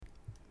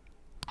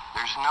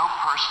There's no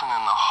person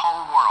in the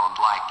whole world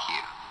like you,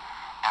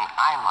 and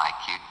I like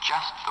you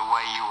just the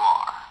way you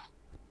are.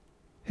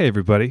 Hey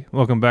everybody,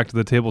 welcome back to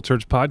the Table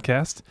Church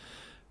Podcast.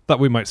 Thought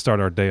we might start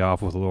our day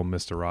off with a little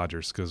Mr.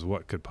 Rogers, because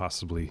what could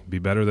possibly be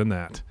better than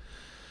that?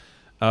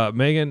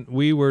 Megan,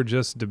 we were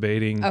just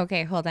debating...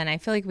 Okay, hold on. I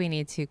feel like we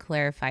need to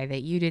clarify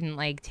that you didn't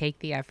take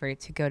the effort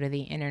to go to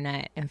the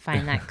internet and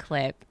find that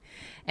clip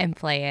and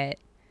play it.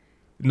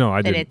 No,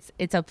 I didn't.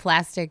 It's a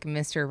plastic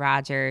Mr.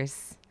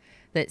 Rogers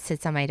that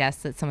sits on my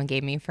desk that someone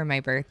gave me for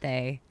my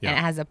birthday. Yeah. And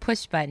it has a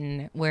push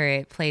button where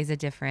it plays a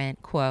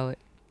different quote.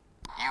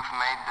 You've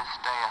made this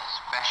day a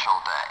special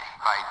day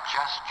by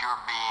just your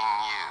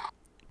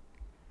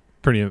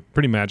being you.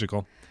 Pretty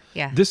magical.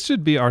 Yeah. This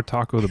should be our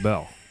Taco the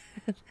Bell.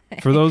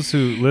 For those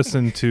who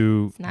listen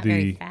to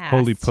the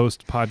Holy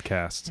Post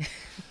podcast,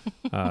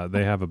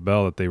 they have a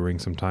bell that they ring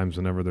sometimes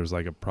whenever there's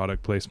like a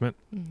product placement.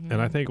 Mm-hmm.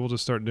 And I think we'll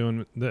just start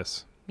doing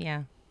this.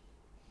 Yeah.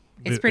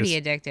 It's pretty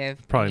addictive.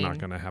 Probably not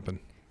going to happen.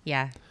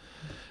 Yeah.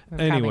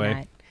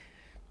 Anyway.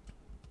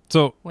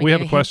 So when we have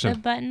a question. Hit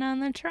the button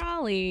on the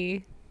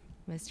trolley,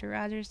 Mr.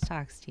 Rogers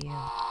talks to you.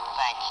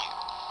 Thank you.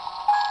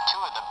 Two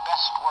of the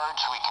best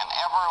words we can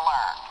ever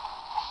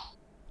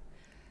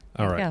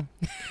learn.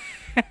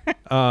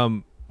 All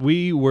right.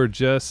 We were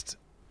just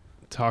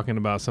talking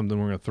about something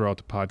we're going to throw out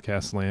to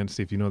podcast land,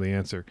 see if you know the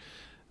answer.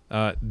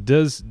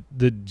 Does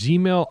the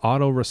Gmail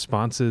auto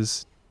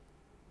responses,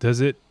 does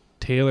it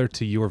tailor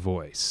to your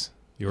voice,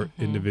 your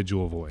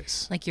individual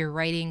voice? Like your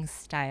writing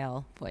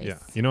style voice. Yeah.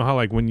 You know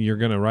how when you're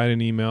going to write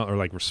an email or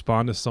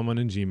respond to someone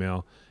in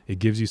Gmail, it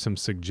gives you some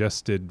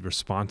suggested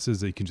responses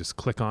that you can just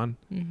click on?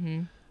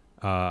 Mm-hmm.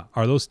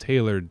 Are those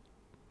tailored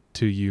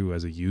to you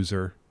as a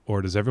user,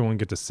 or does everyone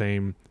get the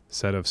same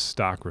set of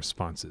stock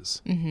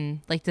responses?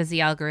 Mm-hmm. Does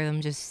the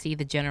algorithm just see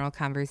the general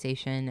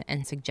conversation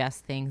and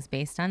suggest things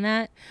based on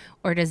that?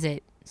 Or does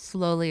it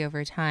slowly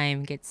over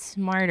time get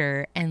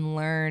smarter and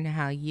learn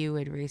how you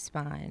would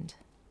respond?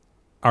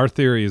 Our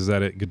theory is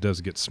that it does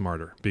get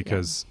smarter,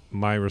 because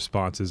my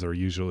responses are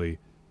usually,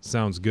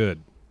 sounds good.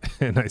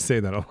 And I say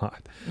that a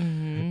lot.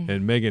 Mm-hmm.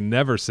 And Megan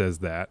never says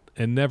that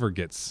and never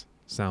gets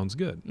sounds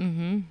good.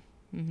 Mm-hmm.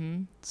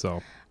 Mm-hmm.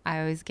 So I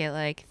always get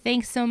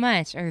thanks so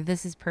much, or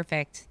this is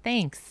perfect.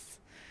 Thanks.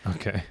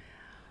 Okay.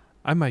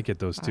 I might get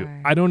those too.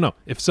 I don't know.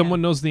 If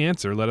someone knows the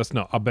answer, let us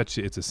know. I'll bet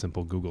you it's a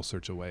simple Google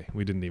search away.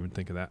 We didn't even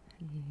think of that.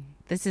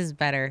 This is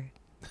better.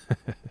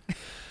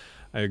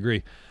 I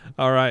agree.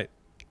 All right.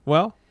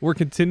 Well, we're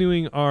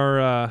continuing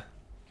our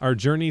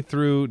journey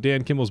through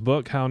Dan Kimball's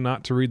book, How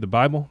Not to Read the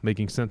Bible,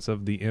 making sense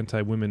of the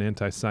anti-women,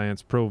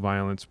 anti-science,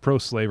 pro-violence,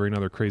 pro-slavery, and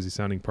other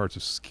crazy-sounding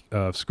parts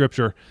of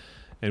Scripture.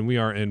 And we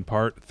are in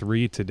part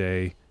 3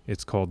 today.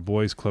 It's called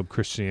Boys Club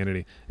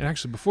Christianity. And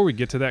actually, before we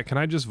get to that, can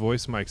I just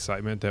voice my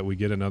excitement that we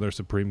get another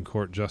Supreme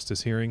Court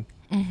justice hearing?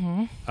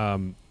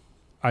 Mm-hmm.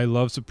 I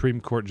love Supreme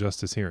Court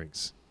justice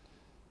hearings.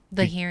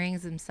 The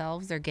hearings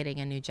themselves are getting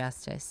a new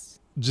justice.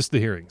 Just the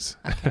hearings.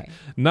 Okay.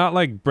 Not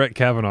like Brett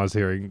Kavanaugh's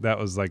hearing. That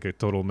was a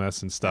total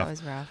mess and stuff. That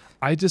was rough.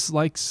 I just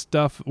like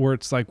stuff where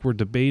it's we're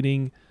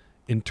debating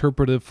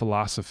interpretive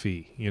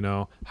philosophy,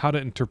 how to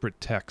interpret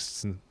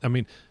texts. And I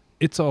mean,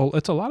 it's a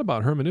lot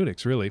about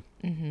hermeneutics, really,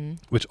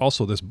 which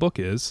also this book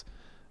is.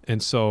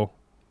 And so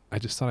I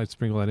just thought I'd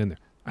sprinkle that in there.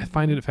 I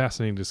find it a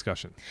fascinating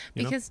discussion.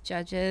 Because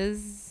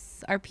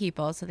judges are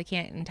people, so they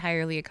can't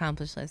entirely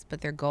accomplish this,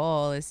 but their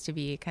goal is to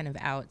be kind of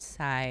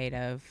outside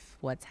of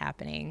what's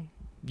happening.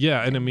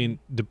 Yeah, and I mean,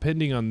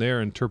 depending on their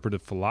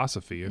interpretive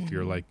philosophy, if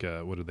you're what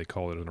do they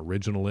call it, an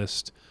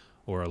originalist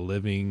or a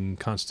living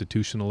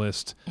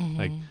constitutionalist,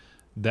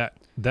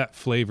 that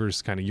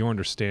flavors kind of your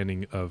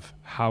understanding of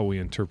how we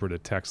interpret a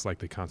text like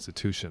the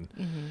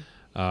Constitution,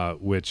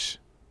 which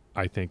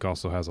I think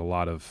also has a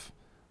lot of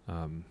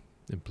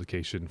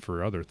implication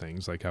for other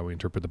things, like how we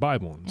interpret the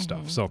Bible and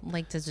stuff. So,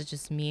 does it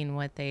just mean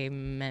what they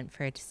meant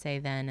for it to say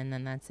then, and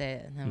then that's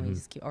it, and then we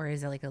just keep, or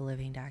is it a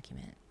living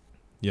document?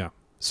 Yeah.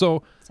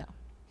 So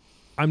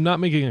I'm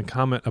not making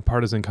a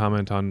partisan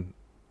comment on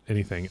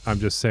anything. I'm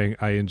just saying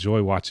I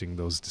enjoy watching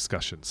those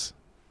discussions,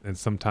 and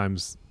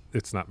sometimes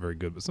it's not very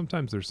good, but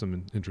sometimes there's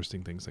some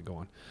interesting things that go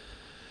on.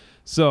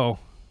 So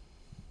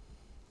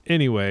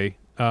anyway,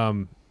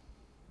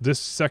 this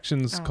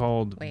section's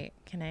called... Wait,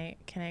 can I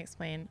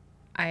explain?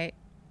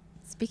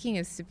 Speaking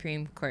of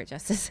Supreme Court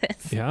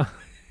justices. Yeah.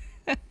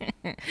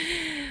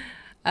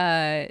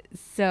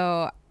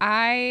 So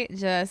I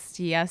just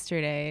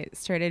yesterday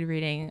started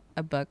reading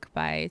a book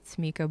by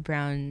Tamika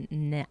Brown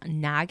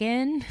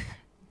Nagin.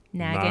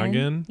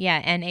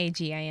 Yeah,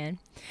 Nagin.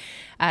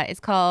 It's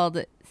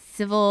called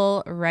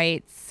Civil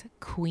Rights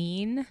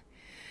Queen.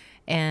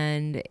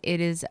 And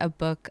it is a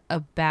book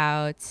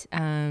about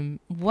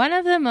one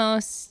of the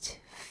most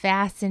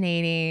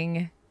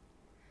fascinating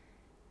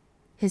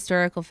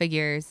historical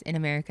figures in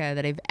America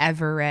that I've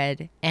ever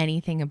read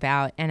anything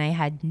about. And I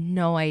had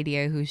no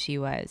idea who she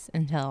was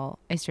until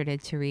I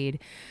started to read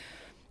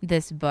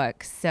this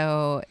book.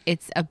 So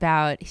it's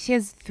about, she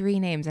has 3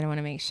 names and I want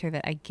to make sure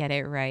that I get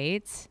it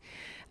right.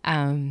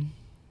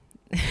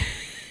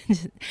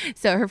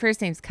 So her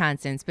first name's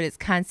Constance, but it's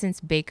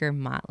Constance Baker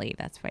Motley.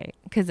 That's right.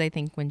 Because I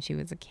think when she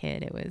was a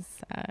kid, it was.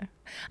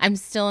 I'm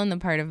still in the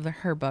part of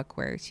her book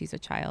where she's a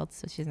child,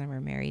 so she's never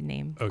a married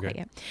name quite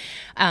yet.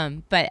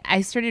 But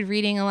I started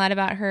reading a lot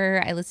about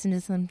her. I listened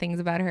to some things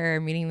about her.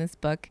 I'm reading this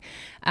book.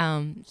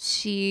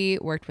 She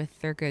worked with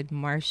Thurgood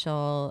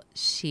Marshall.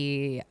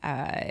 She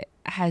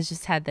has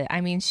just had the.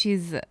 I mean,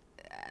 she's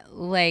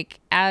like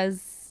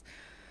as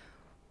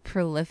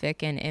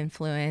prolific an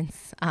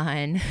influence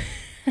on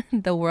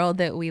the world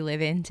that we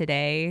live in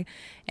today,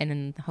 and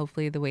in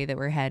hopefully the way that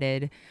we're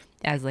headed,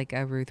 as like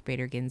a Ruth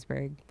Bader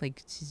Ginsburg.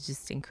 Like, she's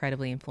just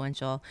incredibly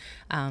influential.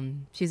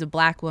 She's a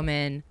Black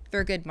woman.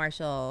 Thurgood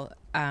Marshall,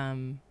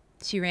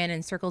 she ran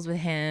in circles with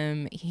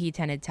him. He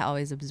tended to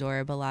always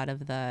absorb a lot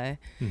of the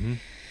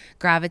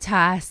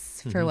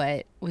gravitas for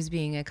what was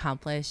being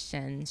accomplished,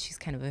 and she's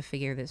kind of a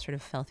figure that sort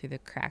of fell through the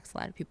cracks. A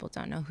lot of people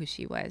don't know who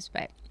she was,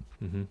 but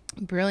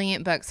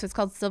brilliant book. So it's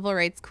called Civil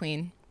Rights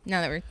Queen,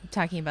 now that we're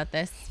talking about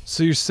this.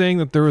 So you're saying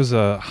that there was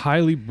a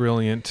highly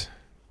brilliant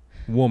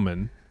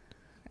woman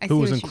who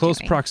was in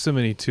close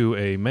proximity to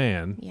a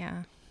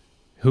man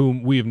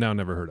whom we have now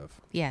never heard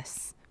of.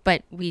 Yes,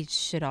 but we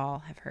should all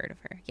have heard of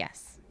her.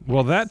 Yes.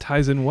 Well, that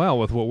ties in well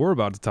with what we're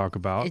about to talk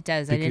about. It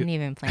does. I didn't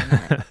even plan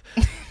that.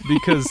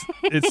 Because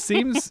it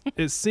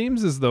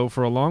seems as though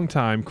for a long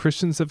time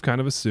Christians have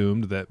kind of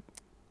assumed that,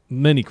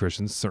 many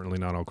Christians, certainly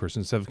not all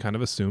Christians, have kind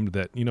of assumed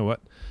that, you know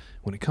what,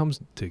 when it comes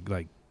to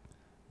like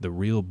the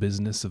real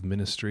business of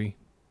ministry,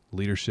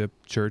 leadership,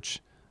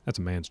 church, that's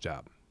a man's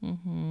job.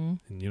 And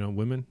you know,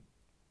 women,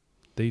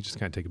 they just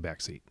kind of take a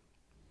back seat.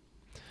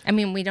 I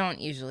mean, we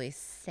don't usually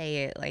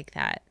say it like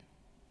that.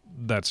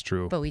 That's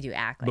true. But we do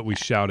act like But we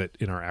that. shout it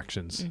in our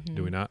actions,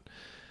 do we not?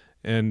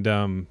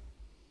 And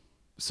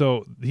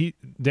so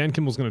Dan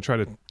Kimball's going to try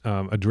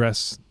to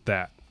address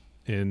that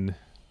in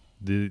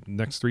the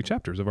next 3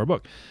 chapters of our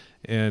book.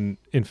 And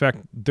in fact,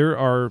 there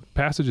are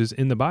passages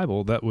in the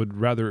Bible that would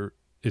rather,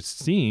 it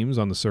seems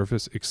on the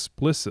surface,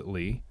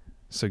 explicitly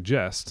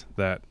suggest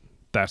that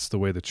that's the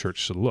way the church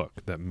should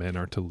look, that men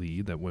are to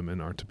lead, that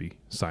women are to be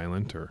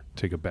silent or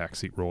take a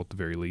backseat role at the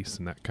very least,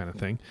 and that kind of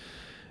thing.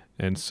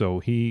 And so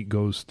he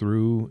goes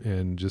through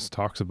and just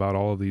talks about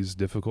all of these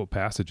difficult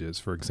passages.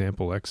 For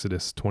example,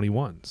 Exodus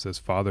 21 says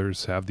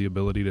fathers have the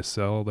ability to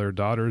sell their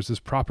daughters as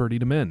property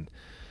to men.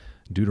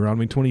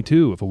 Deuteronomy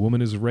 22, if a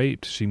woman is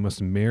raped, she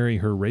must marry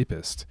her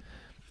rapist.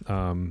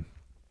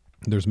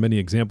 There's many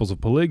examples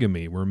of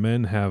polygamy where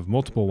men have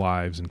multiple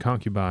wives and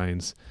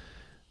concubines,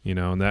 you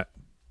know, and that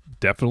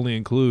definitely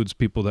includes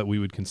people that we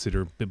would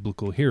consider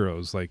biblical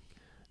heroes like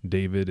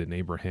David and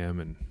Abraham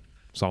and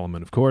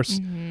Solomon, of course.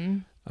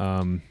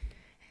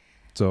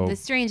 So the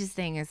strangest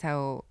thing is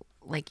how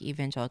like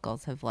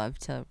evangelicals have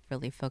loved to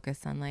really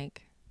focus on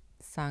like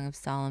Song of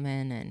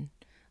Solomon and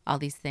all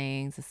these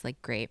things. It's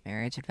like great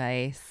marriage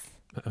advice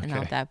and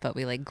all that, but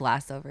we like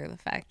gloss over the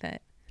fact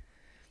that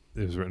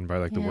it was written by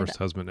like the worst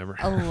husband ever.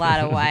 A lot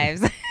of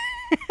wives.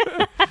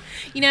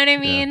 You know what I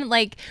mean? Yeah.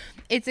 Like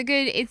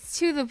it's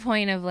to the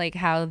point of like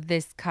how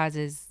this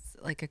causes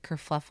like a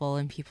kerfluffle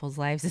in people's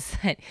lives is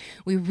that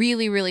we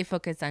really, really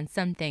focus on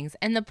some things.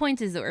 And the point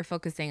is that we're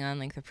focusing on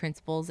like the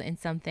principles in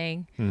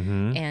something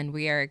and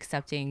we are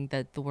accepting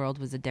that the world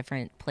was a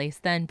different place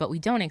then, but we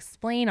don't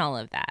explain all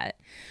of that.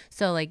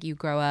 So like you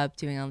grow up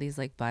doing all these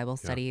like Bible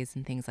studies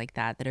and things like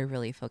that are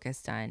really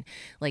focused on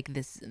like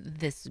this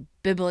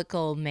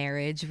biblical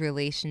marriage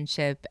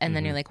relationship. And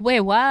then you're like, wait,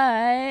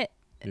 what?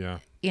 Yeah.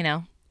 You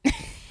know?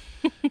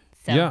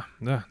 So,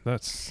 yeah,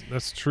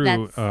 that's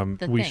true.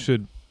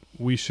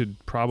 We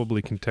should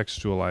probably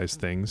contextualize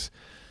things,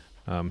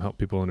 help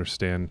people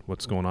understand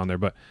what's going on there.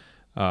 But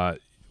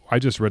I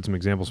just read some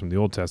examples from the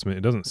Old Testament.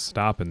 It doesn't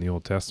stop in the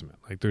Old Testament.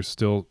 Like there's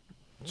still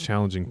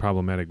challenging,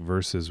 problematic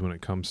verses when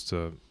it comes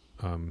to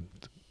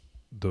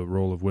the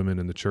role of women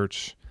in the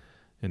church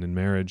and in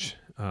marriage.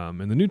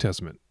 In the New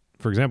Testament,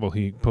 for example,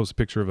 he posts a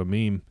picture of a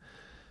meme.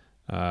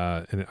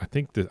 And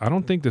I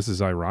don't think this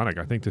is ironic.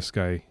 I think this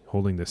guy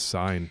holding this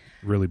sign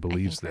really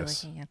believes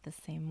this. We're looking at the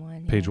same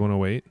one. Page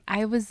 108.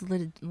 I was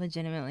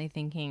legitimately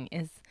thinking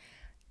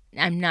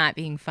I'm not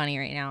being funny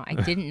right now. I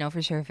didn't know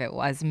for sure if it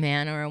was a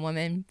man or a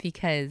woman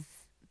because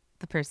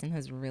the person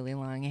has really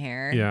long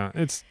hair. Yeah,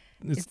 it's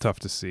tough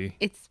to see.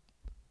 It's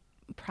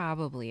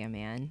probably a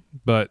man.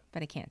 But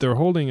I can't. They're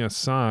holding a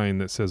sign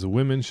that says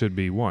women should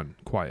be 1,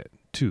 quiet,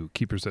 2,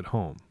 keepers at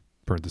home,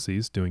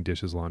 parentheses, doing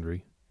dishes,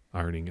 laundry,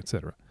 ironing,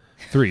 etc.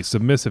 3,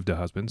 submissive to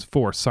husbands.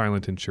 4,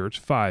 silent in church.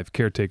 5,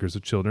 caretakers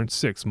of children.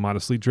 6,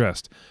 modestly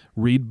dressed.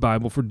 Read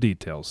Bible for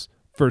details.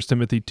 1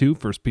 Timothy 2,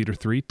 1 Peter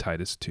 3,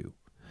 Titus 2.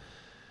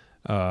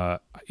 I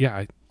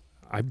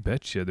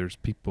bet you there's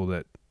people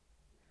that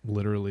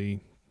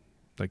literally,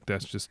 like,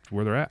 that's just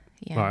where they're at.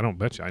 Yeah. Well, I don't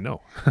bet you. I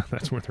know.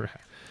 That's where they're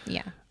at.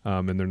 Yeah.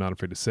 And they're not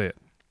afraid to say it.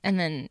 And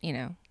then,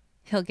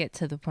 he'll get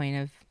to the point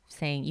of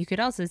saying, you could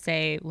also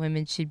say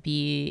women should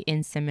be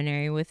in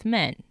seminary with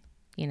men,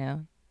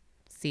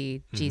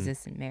 see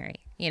Jesus and Mary,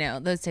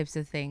 those types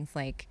of things.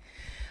 Like,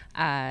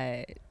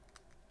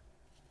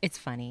 it's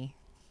funny.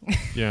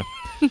 Yeah.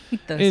 Those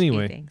few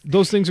Anyway, things.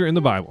 those things are in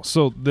the Bible.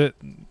 So that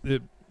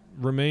it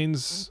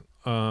remains,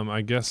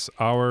 I guess,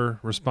 our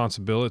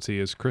responsibility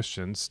as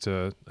Christians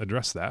to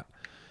address that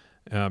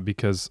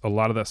because a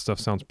lot of that stuff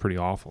sounds pretty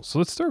awful. So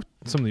let's start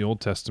with some of the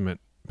Old Testament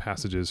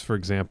passages. For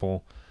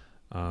example,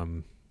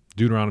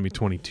 Deuteronomy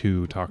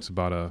 22 talks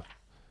about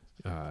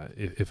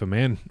if a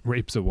man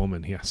rapes a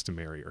woman, he has to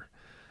marry her.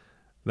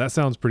 That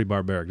sounds pretty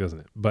barbaric, doesn't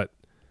it? But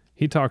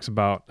he talks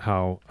about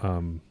how,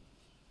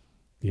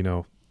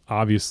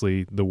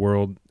 obviously the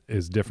world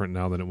is different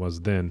now than it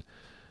was then.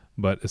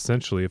 But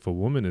essentially, if a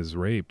woman is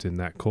raped in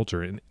that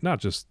culture, and not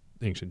just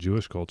ancient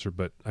Jewish culture,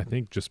 but I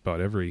think just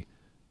about every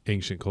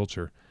ancient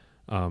culture,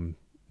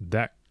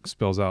 that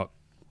spells out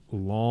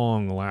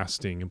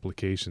long-lasting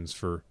implications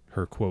for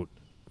her, quote,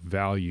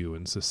 value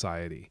in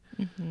society.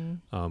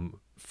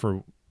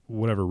 For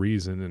whatever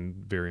reason, and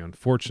very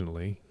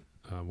unfortunately,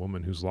 a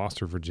woman who's lost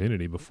her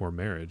virginity before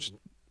marriage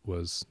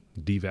was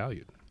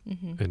devalued.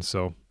 And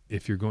so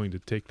if you're going to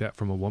take that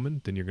from a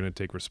woman, then you're going to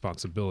take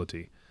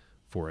responsibility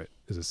for it,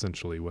 is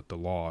essentially what the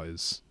law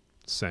is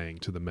saying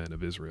to the men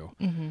of Israel.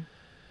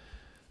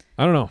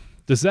 I don't know.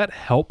 Does that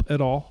help at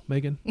all,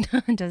 Megan?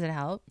 Does it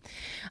help?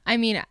 I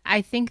mean,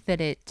 I think that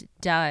it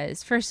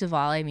does. First of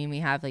all, I mean, we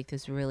have like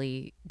this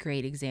really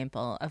great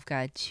example of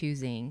God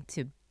choosing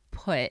to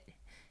put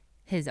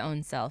his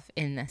own self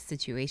in this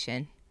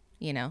situation,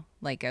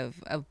 like of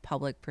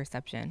public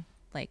perception.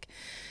 Like,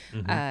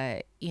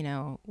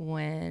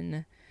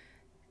 when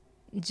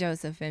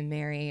Joseph and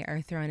Mary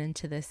are thrown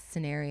into this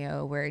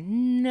scenario where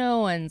no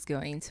one's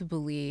going to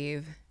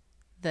believe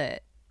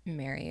that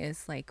Mary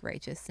is like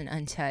righteous and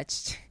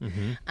untouched.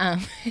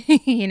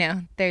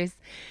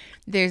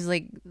 There's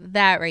like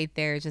that right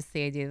there. Just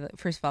the idea that,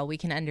 first of all, we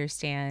can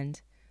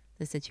understand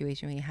the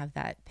situation. We have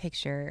that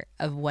picture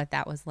of what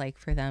that was like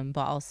for them,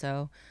 but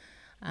also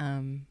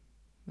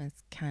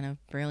it's kind of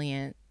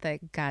brilliant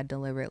that God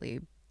deliberately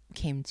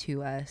came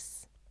to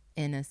us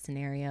in a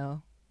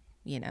scenario,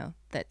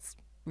 that's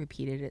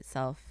repeated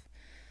itself,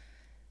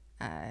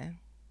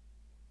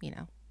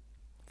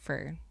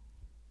 for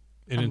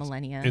a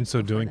millennia. And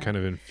so doing kind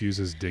of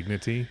infuses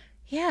dignity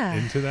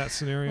into that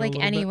scenario. Like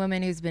any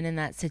woman who's been in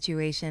that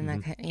situation,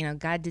 that,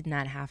 God did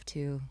not have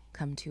to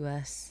come to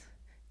us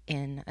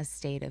in a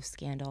state of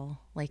scandal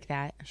like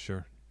that.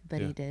 Sure.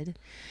 But he did.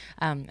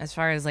 As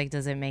far as like,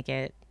 does it make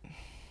it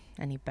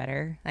any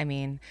better? I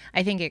mean,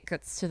 I think it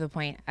gets to the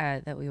point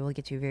that we will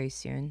get to very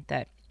soon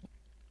that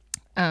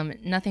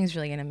nothing's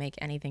really going to make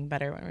anything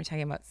better when we're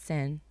talking about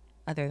sin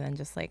other than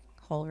just like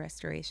whole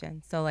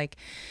restoration. So like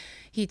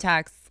he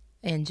talks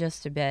in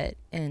just a bit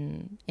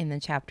in the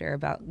chapter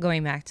about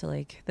going back to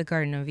like the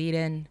Garden of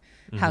Eden,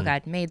 how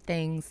God made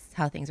things,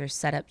 how things are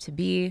set up to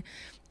be,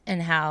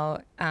 and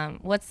how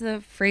what's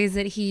the phrase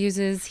that he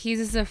uses? He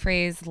uses a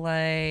phrase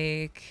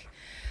like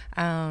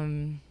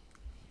I'm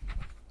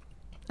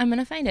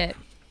gonna find it.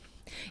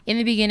 In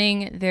the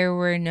beginning, there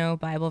were no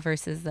Bible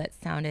verses that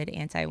sounded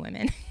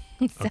anti-women.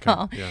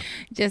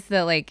 Just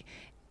that like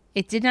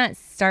it did not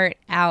start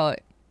out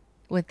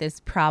with this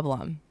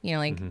problem,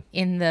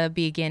 in the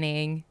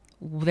beginning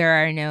there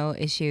are no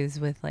issues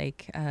with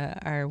like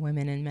are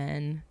women and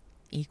men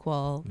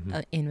equal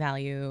in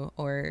value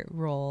or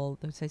role,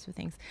 those types of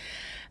things,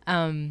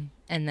 and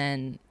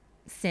then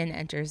sin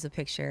enters the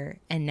picture.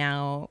 And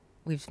now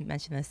we've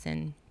mentioned this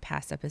in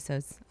past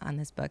episodes on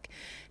this book.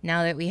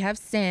 Now that we have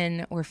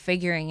sin, we're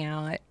figuring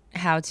out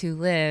how to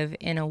live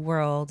in a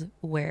world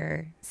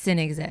where sin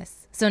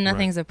exists. So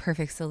nothing's a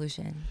perfect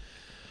solution.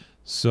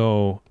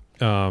 So,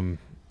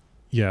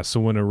 so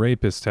when a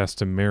rapist has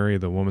to marry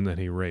the woman that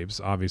he rapes,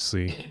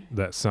 obviously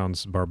that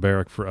sounds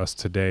barbaric for us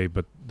today,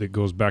 but it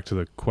goes back to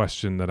the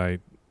question that I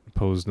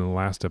posed in the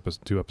last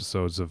two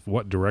episodes of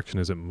what direction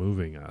is it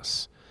moving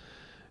us?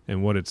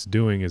 And what it's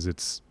doing is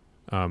it's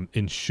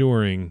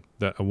ensuring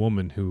that a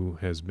woman who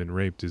has been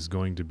raped is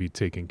going to be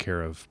taken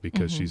care of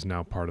because she's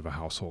now part of a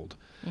household.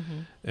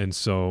 And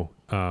so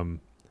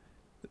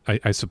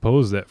I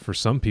suppose that for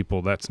some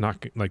people that's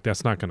not going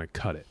to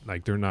cut it.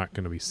 Like they're not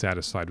going to be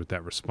satisfied with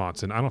that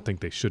response, and I don't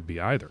think they should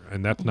be either.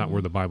 And that's not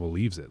where the Bible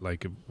leaves it.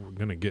 Like we're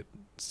going to get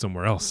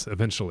somewhere else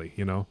eventually,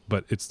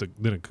 But it's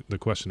the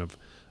question of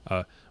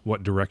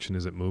what direction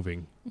is it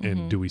moving,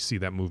 and do we see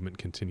that movement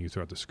continue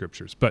throughout the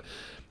scriptures? But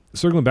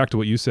circling back to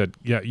what you said,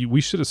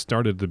 we should have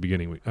started at the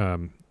beginning.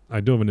 I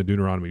dove into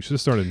Deuteronomy. We should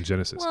have started in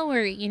Genesis. Well,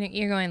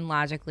 you're going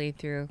logically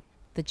through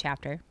the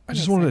chapter. I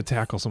just wanted to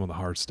tackle some of the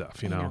hard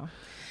stuff, know.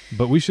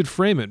 But we should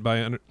frame it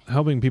by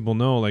helping people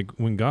know, like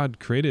when God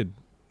created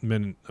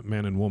man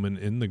and woman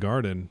in the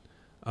garden,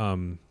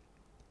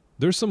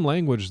 there's some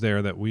language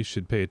there that we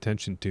should pay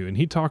attention to. And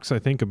he talks, I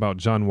think, about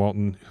John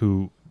Walton,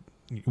 who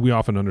we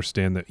often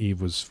understand that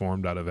Eve was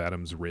formed out of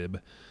Adam's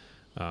rib.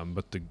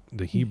 But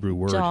the Hebrew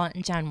word...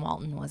 John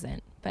Walton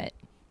wasn't, but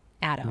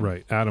Adam.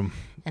 Right, Adam.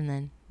 And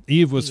then...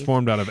 Eve was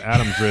formed out of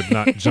Adam's rib,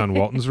 not John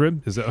Walton's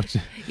rib. Is that what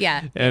you...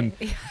 Yeah. And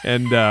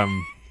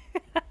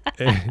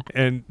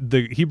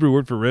the Hebrew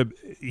word for rib,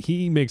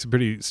 he makes a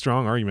pretty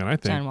strong argument, I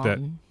think, John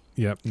Walton.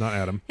 Yep, not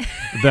Adam.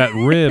 That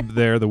rib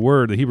there, the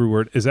Hebrew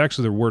word, is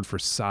actually the word for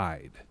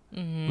side.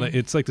 Like,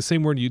 it's like the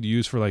same word you'd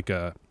use for like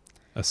a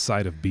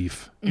side of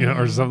beef,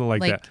 or something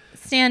like that.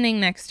 Standing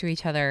next to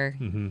each other.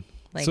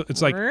 Like, so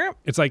it's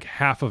like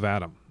half of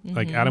Adam.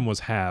 Like Adam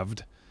was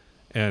halved,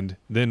 and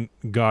then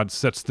God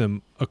sets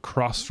them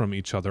across from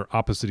each other,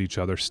 opposite each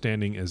other,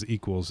 standing as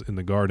equals in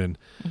the garden.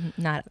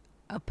 Not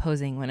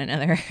opposing one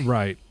another.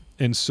 Right.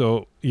 And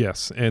so,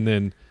 yes, and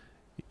then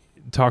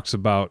talks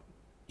about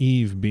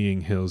Eve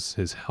being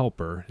his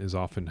helper is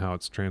often how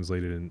it's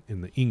translated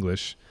in the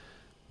English,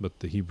 but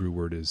the Hebrew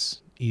word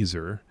is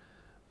Ezer,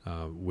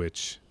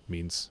 which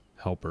means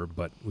helper,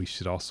 but we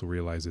should also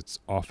realize it's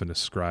often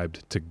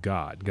ascribed to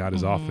God. God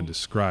is often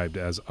described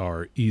as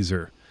our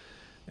Ezer.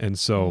 And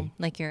so...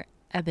 Like your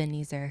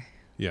Ebenezer,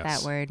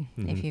 that word,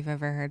 if you've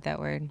ever heard that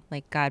word,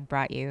 like God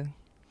brought you.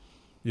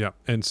 Yeah,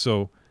 and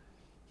so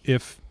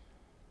if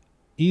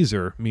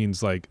Ezer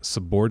means like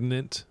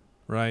subordinate,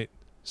 right,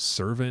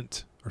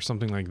 servant, or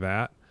something like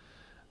that,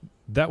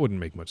 that wouldn't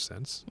make much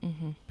sense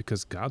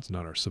because God's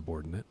not our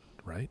subordinate,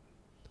 right?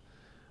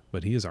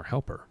 But he is our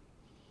helper.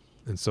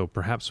 And so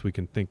perhaps we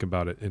can think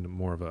about it in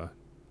more of a...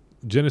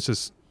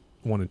 Genesis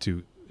wanted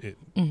to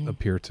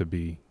appear to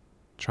be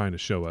trying to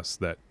show us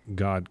that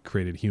God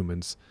created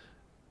humans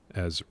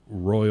as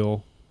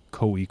royal,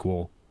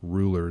 co-equal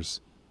rulers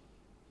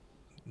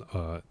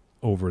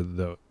over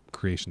the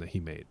creation that he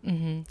made.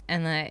 And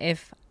that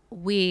if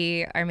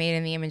we are made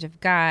in the image of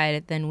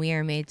God, then we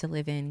are made to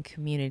live in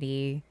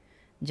community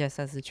just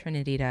as the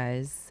Trinity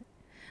does.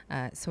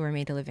 So we're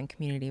made to live in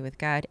community with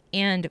God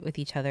and with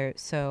each other.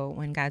 So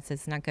when God says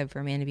it's not good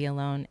for man to be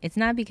alone, it's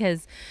not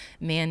because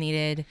man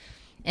needed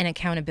an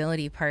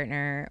accountability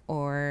partner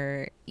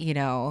or,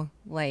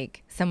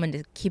 like someone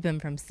to keep him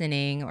from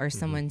sinning or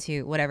someone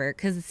to whatever,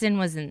 because sin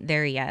wasn't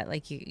there yet.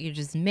 Like you're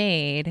just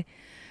made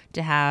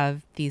to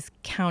have these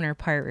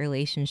counterpart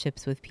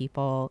relationships with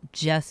people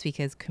just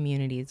because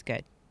community is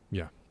good.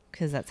 Yeah.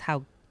 Because that's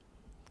how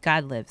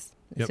God lives.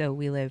 Yep. So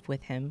we live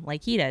with him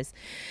like he does.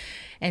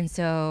 And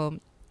so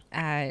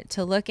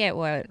to look at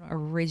what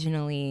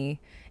originally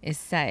is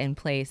set in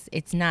place,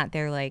 it's not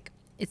there like,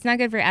 it's not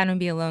good for Adam to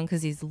be alone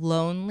because he's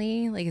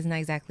lonely. Like, it's not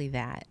exactly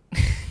that.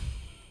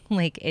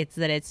 Like, it's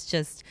that it's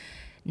just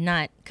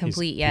not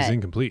complete yet. He's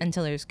incomplete.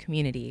 Until there's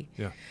community.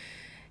 Yeah.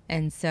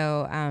 And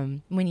so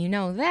when you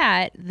know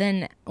that,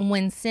 then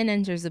when sin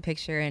enters the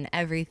picture and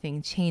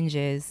everything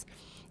changes,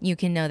 you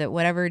can know that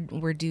whatever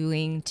we're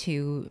doing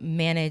to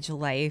manage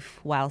life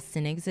while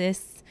sin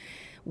exists,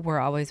 we're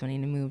always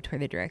wanting to move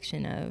toward the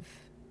direction of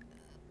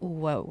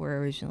what we're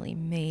originally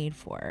made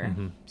for.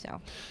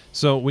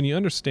 So when you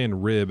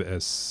understand rib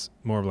as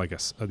more of like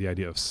the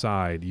idea of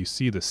side, you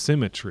see the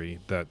symmetry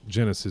that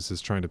Genesis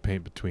is trying to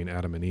paint between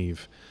Adam and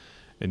Eve.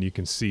 And you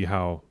can see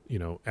how,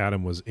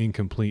 Adam was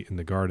incomplete in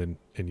the garden,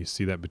 and you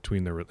see that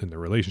between in their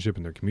relationship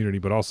and their community,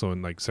 but also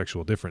in like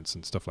sexual difference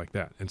and stuff like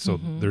that. And so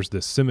there's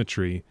this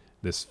symmetry,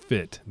 this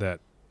fit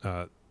that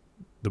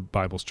the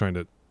Bible's trying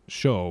to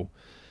show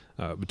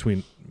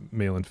between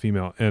male and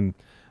female. And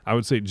I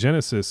would say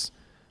Genesis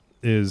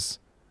is...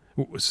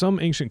 Some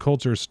ancient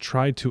cultures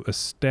tried to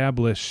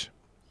establish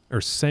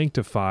or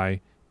sanctify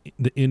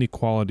the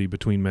inequality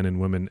between men and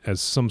women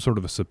as some sort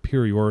of a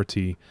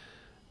superiority,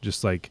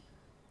 just like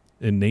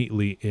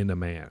innately in a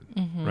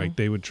man, right?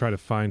 They would try to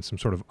find some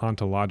sort of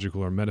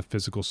ontological or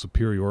metaphysical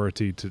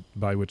superiority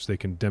by which they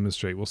can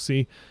demonstrate, well,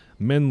 see,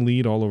 men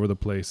lead all over the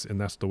place, and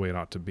that's the way it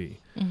ought to be.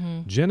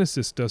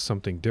 Genesis does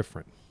something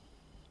different.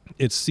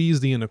 It sees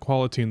the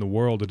inequality in the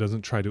world. It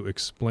doesn't try to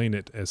explain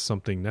it as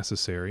something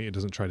necessary. It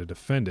doesn't try to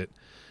defend it.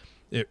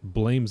 It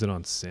blames it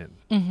on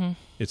sin.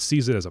 It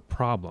sees it as a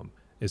problem.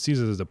 It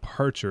sees it as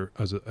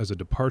a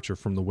departure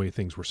from the way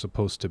things were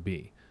supposed to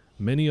be.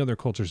 Many other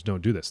cultures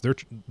don't do this.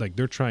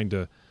 They're trying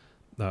to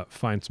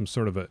find some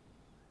sort of a,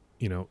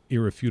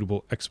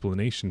 irrefutable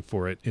explanation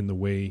for it in the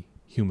way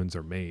humans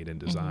are made and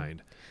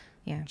designed.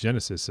 Yeah.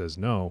 Genesis says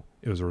no.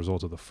 It was a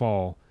result of the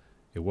fall.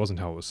 It wasn't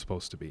how it was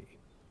supposed to be,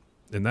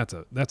 and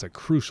that's a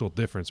crucial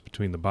difference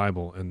between the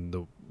Bible and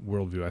the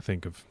worldview, I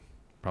think, of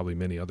probably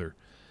many other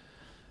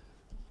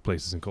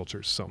places and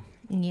cultures. So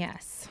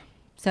yes.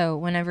 So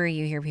whenever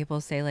you hear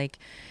people say, like,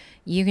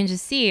 you can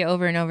just see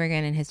over and over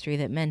again in history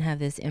that men have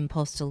this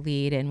impulse to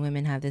lead and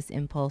women have this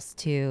impulse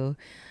to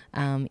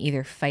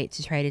either fight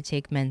to try to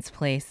take men's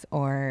place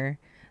or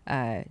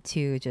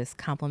to just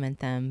compliment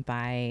them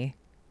by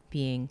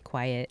being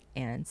quiet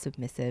and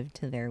submissive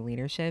to their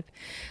leadership.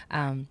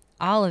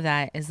 All of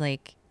that is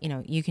like,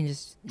 you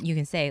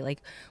can say,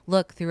 like,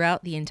 look,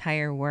 throughout the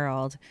entire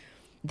world,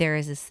 there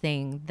is this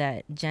thing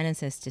that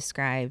Genesis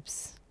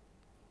describes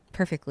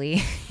perfectly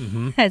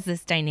as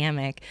this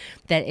dynamic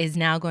that is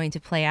now going to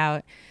play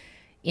out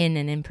in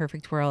an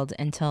imperfect world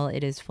until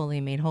it is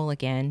fully made whole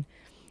again,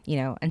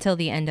 until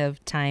the end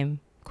of time,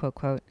 quote,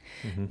 quote.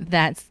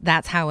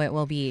 That's how it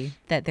will be,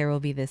 that there will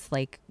be this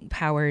like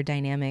power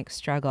dynamic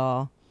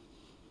struggle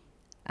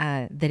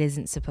that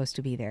isn't supposed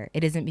to be there.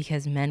 It isn't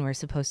because men were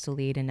supposed to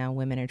lead and now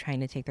women are trying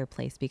to take their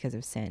place because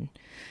of sin.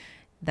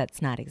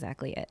 That's not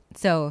exactly it.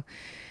 So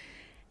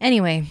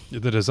Anyway,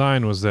 The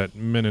design was that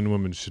men and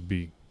women should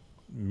be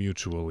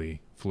mutually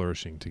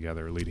flourishing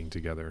together, leading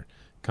together,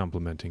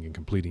 complementing and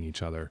completing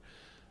each other,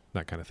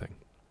 that kind of thing.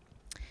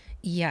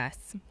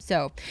 yes.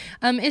 So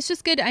it's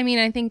just good. I mean,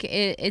 I think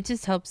it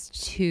just helps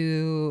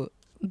to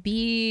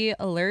be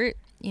alert,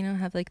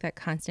 have like that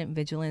constant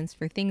vigilance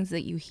for things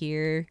that you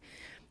hear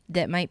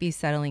that might be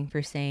settling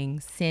for saying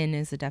sin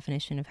is the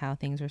definition of how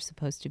things are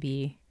supposed to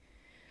be.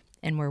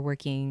 And we're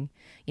working,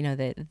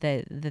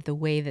 that the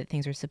way that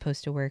things are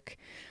supposed to work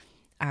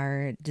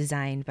are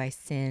designed by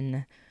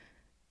sin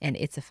and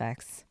its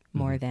effects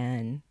more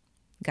than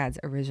God's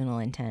original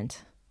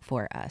intent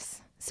for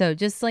us. So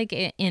just like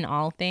in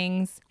all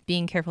things,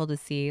 being careful to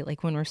see,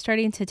 like when we're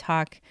starting to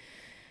talk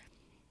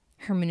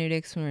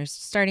hermeneutics, when we're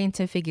starting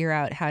to figure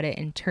out how to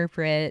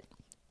interpret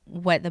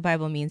what the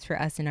Bible means for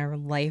us in our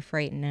life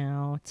right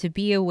now, to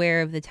be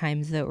aware of the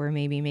times that we're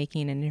maybe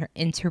making an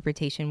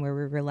interpretation where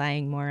we're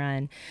relying more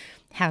on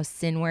how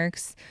sin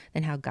works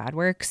than how God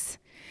works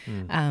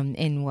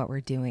in what we're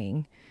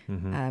doing.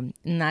 And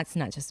that's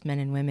not just men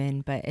and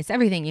women, but it's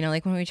everything,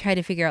 like when we try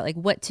to figure out like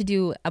what to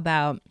do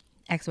about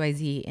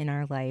XYZ in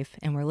our life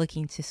and we're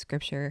looking to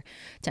scripture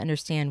to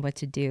understand what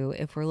to do.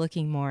 If we're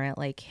looking more at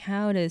like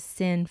how does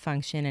sin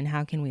function and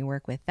how can we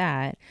work with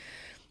that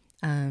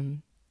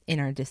in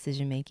our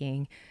decision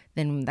making,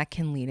 then that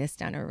can lead us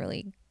down a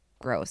really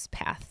gross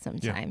path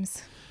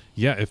sometimes.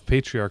 Yeah, if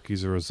patriarchy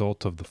is a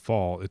result of the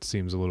fall, it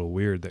seems a little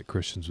weird that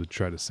Christians would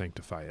try to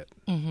sanctify it.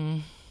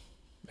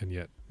 And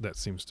yet that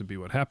seems to be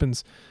what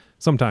happens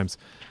sometimes.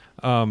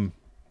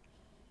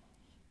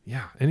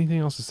 Yeah, anything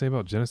else to say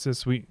about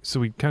Genesis? We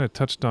kind of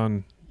touched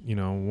on,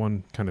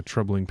 one kind of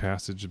troubling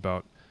passage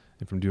about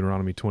from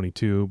Deuteronomy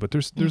 22, but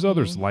there's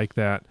others like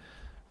that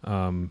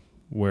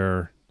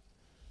where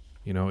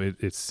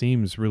it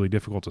seems really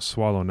difficult to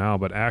swallow now,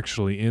 but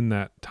actually in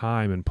that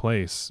time and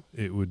place,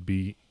 it would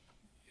be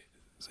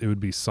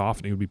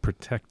softening, it would be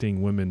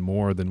protecting women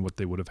more than what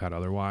they would have had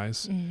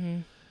otherwise.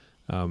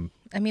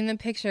 I mean, the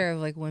picture of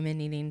like women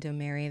needing to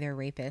marry their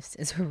rapists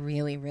is a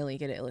really, really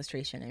good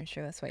illustration. I'm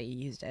sure that's why you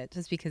used it,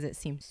 just because it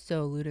seems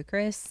so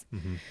ludicrous.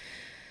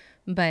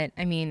 But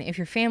I mean, if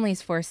your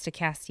family's forced to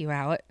cast you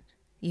out,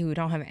 you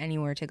don't have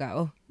anywhere to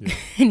go.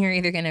 And you're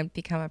either going to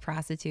become a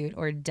prostitute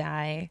or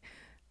die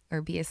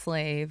or be a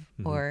slave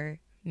or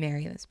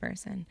marry this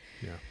person.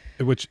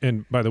 Yeah. Which,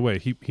 and by the way,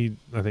 he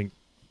I think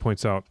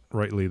points out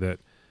rightly that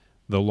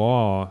the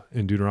law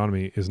in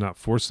Deuteronomy is not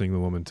forcing the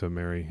woman to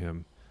marry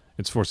him.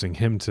 It's forcing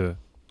him to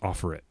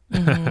offer it,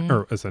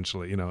 or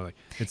essentially, like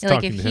it's like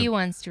talking if to him. he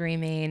wants to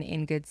remain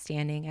in good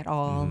standing at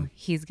all,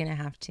 he's going to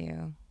have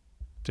to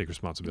take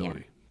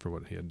responsibility for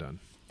what he had done.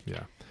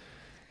 Yeah.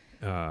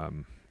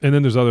 And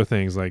then there's other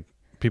things like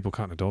people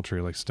caught in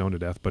adultery, like stoned to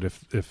death. But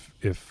if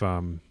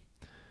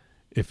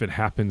it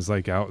happens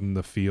like out in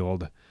the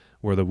field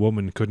where the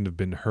woman couldn't have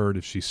been heard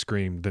if she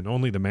screamed, then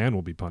only the man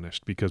will be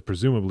punished because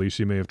presumably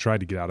she may have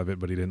tried to get out of it,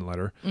 but he didn't let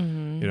her,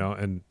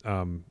 and,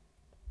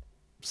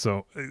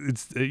 so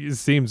it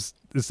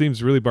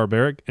seems really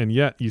barbaric. And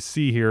yet you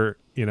see here,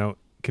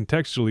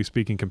 contextually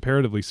speaking,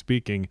 comparatively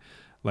speaking,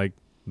 like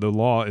the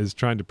law is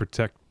trying to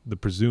protect the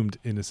presumed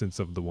innocence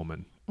of the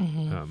woman.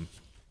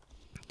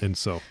 And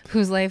so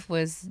whose life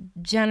was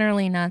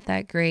generally not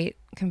that great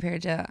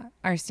compared to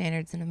our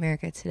standards in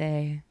America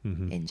today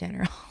in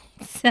general.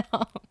 So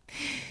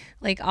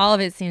like all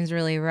of it seems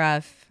really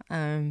rough. But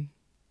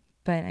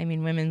I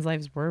mean, women's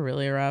lives were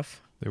really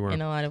rough. They were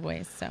in a lot of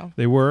ways. So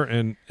they were.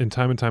 And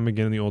time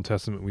again in the Old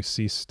Testament, we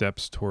see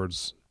steps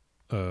towards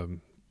a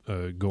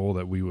goal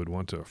that we would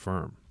want to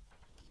affirm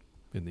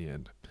in the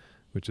end,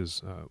 which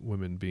is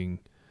women being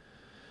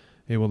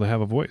able to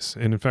have a voice.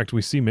 And in fact,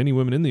 we see many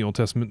women in the Old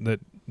Testament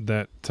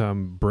that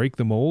break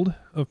the mold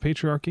of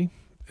patriarchy.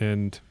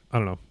 And I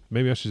don't know,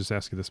 maybe I should just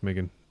ask you this,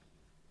 Megan.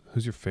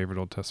 Who's your favorite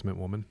Old Testament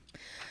woman?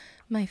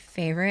 My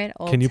favorite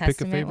Old Can you Testament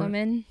pick a favorite?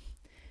 woman?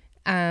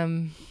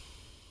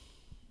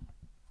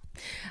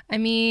 I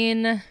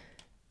mean,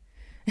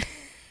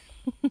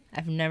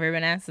 I've never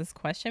been asked this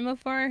question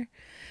before.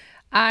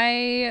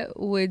 I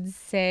would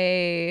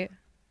say,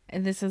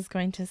 and this is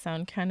going to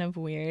sound kind of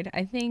weird,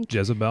 I think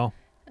Jezebel.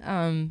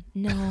 No.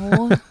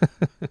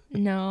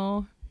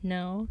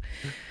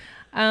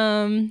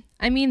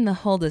 I mean, the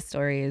Huldah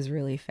story is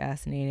really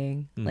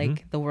fascinating.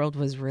 Like the world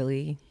was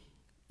really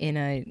in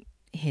a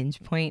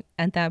hinge point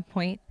at that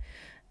point.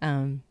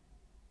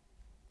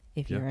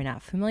 If you are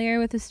not familiar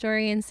with the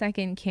story in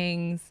 2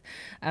 Kings,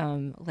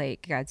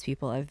 like God's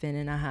people have been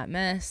in a hot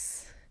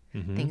mess.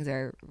 Things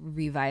are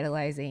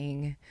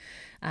revitalizing.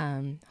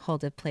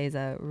 Huldah plays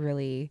a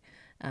really,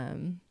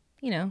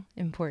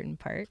 important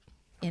part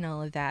in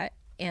all of that.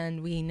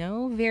 And we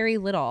know very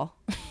little,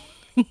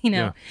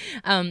 the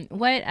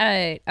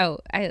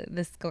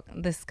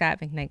Scott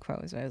McKnight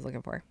quote is what I was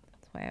looking for.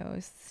 That's why I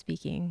was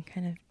speaking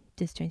kind of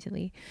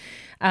disjointedly.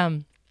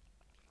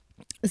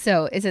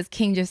 So it says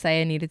King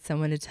Josiah needed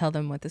someone to tell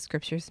them what the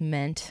scriptures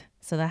meant.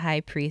 So the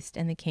high priest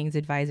and the king's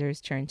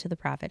advisors turned to the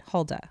prophet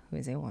Huldah, who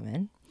is a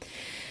woman,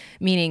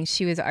 meaning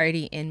she was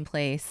already in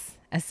place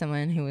as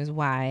someone who was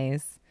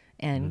wise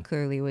and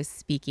clearly was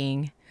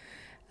speaking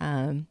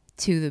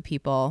to the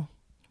people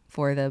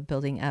for the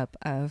building up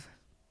of,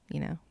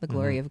 the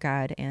glory of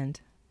God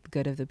and the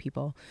good of the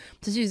people.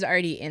 So she was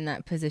already in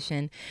that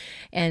position.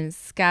 And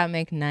Scott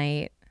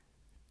McKnight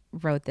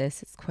wrote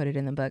this, it's quoted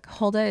in the book.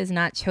 Huldah is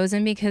not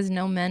chosen because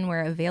no men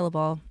were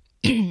available.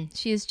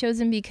 She is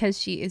chosen because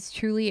she is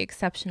truly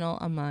exceptional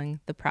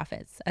among the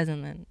prophets, as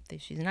in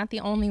she's not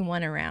the only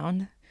one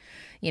around,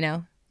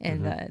 and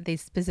they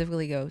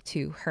specifically go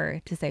to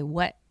her to say,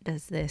 what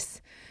does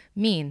this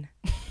mean?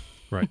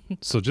 Right.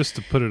 So just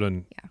to put it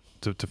on,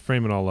 to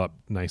frame it all up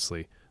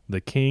nicely, the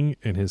king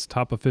and his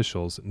top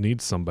officials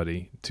need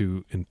somebody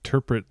to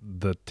interpret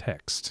the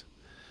text,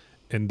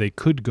 and they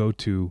could go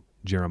to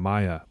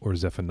Jeremiah or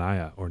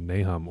Zephaniah or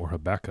Nahum or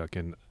Habakkuk,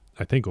 and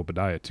I think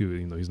Obadiah too,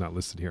 even though he's not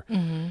listed here.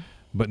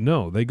 But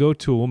no, they go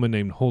to a woman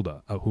named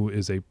Huldah, who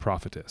is a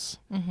prophetess,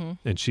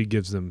 and she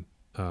gives them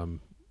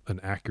an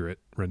accurate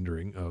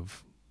rendering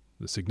of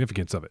the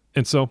significance of it.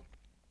 And so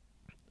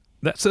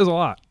that says a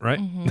lot, right?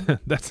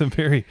 That's a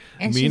very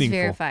and meaningful. She's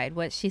verified.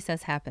 What she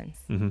says happens.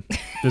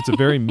 It's a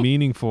very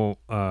meaningful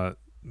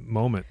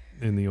moment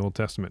in the Old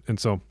Testament. And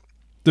so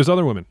there's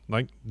other women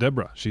like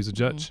Deborah. She's a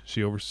judge.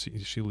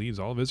 She leads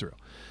all of Israel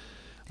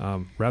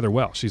rather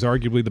well. She's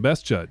arguably the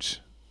best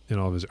judge in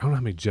all of Israel. I don't know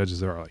how many judges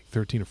there are, like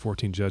 13 or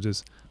 14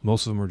 judges.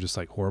 Most of them are just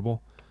like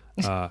horrible.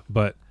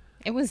 But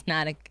it wasn't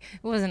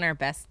our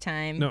best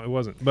time. No, it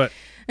wasn't. But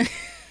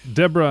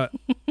Deborah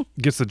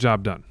gets the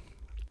job done.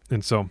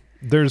 And so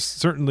there's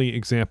certainly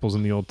examples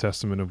in the Old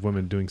Testament of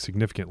women doing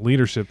significant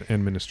leadership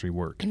and ministry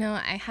work.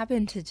 I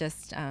happen to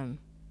just, I'm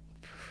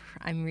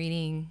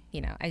reading,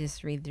 I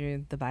just read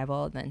through the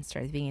Bible and then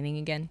start at the beginning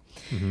again.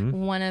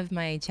 One of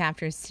my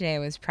chapters today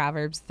was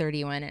Proverbs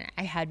 31. And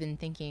I had been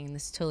thinking,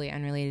 this is totally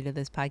unrelated to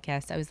this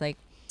podcast. I was like,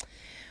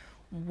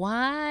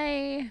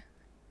 why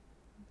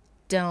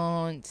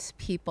don't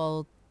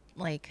people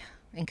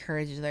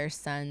encourage their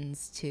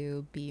sons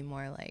to be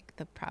more like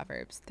the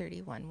Proverbs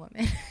 31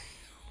 woman?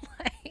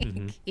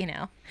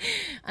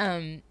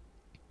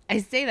 I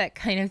say that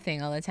kind of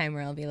thing all the time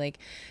where I'll be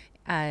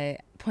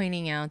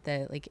pointing out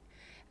that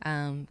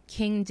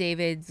King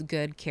David's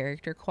good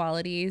character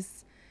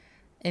qualities,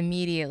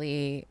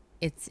 immediately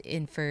it's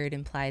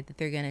implied that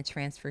they're going to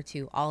transfer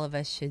to all of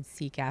us should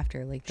seek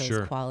after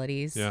those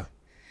qualities. Yeah.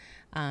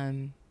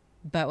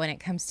 But when it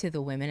comes to the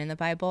women in the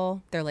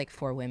Bible, they're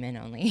for women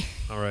only.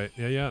 All right.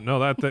 Yeah. No,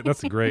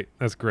 that's a great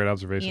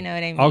observation. You know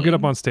what I mean? I'll get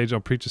up on stage.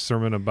 I'll preach a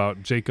sermon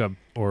about Jacob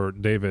or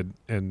David,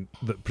 and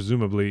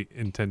presumably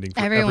intending for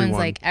everyone.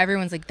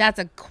 Everyone's like, that's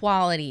a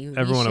quality.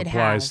 Everyone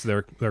applies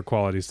their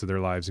qualities to their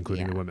lives,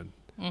 including the women.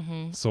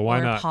 So why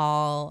not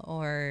Paul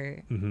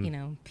or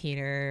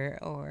Peter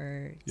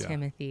or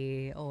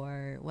Timothy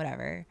or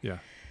whatever? Yeah.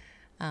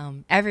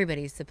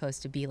 Everybody's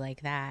supposed to be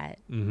like that.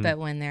 But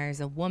when there's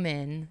a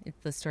woman,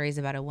 the story's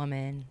about a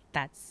woman,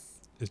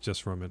 it's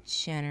just for women.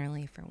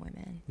 Generally for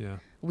women. Yeah.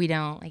 We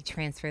don't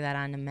transfer that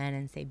on to men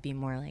and say, be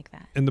more like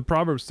that. And the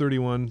Proverbs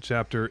 31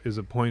 chapter is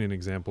a poignant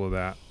example of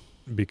that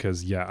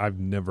because, I've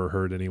never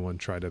heard anyone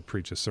try to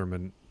preach a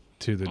sermon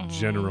to the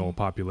general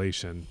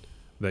population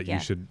that you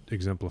should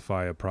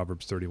exemplify a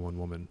Proverbs 31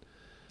 woman.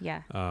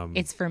 Yeah.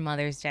 It's for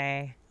Mother's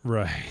Day.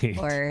 Right.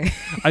 Or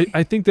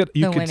I think that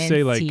you could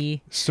say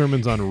tea.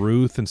 sermons on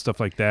Ruth and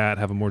stuff like that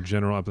have a more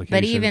general application.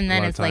 But even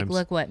then it's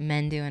look what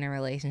men do in a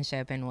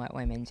relationship and what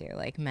women do.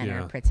 Men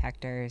are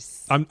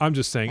protectors. I'm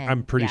just saying,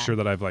 I'm pretty sure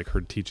that I've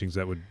heard teachings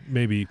that would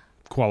maybe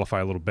qualify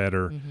a little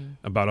better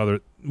about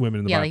other women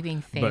in the Bible.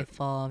 Being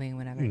faithful, being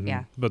whatever.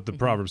 Yeah. But the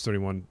Proverbs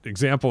 31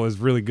 example is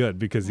really good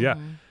because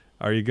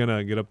are you going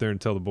to get up there and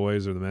tell the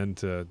boys or the men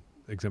to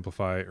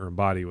exemplify or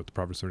embody what the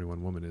Proverbs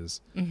 31 woman is?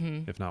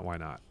 If not, why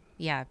not?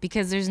 Yeah,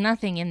 because there's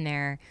nothing in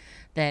there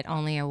that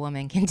only a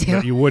woman can do.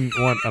 That you wouldn't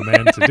want a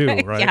man to do,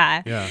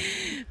 right? Yeah.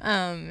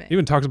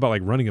 Even talks about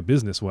running a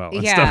business well.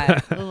 And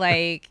stuff.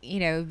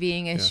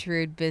 Being a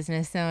shrewd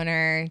business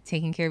owner,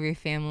 taking care of your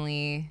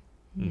family,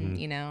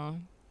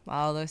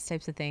 all those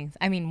types of things.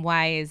 I mean,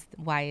 why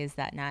is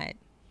that not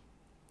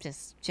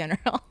just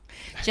general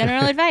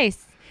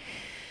advice?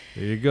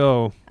 There you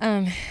go.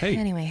 Hey.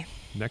 Anyway.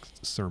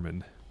 Next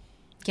sermon.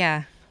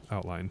 Yeah.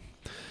 Outline.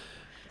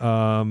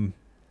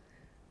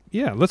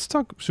 Yeah, let's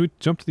talk. Should we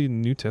jump to the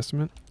New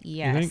Testament?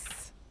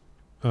 Yes.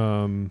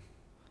 I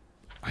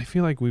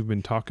feel like we've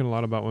been talking a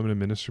lot about women in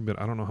ministry,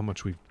 but I don't know how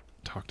much we've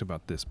talked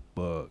about this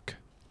book.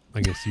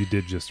 I guess you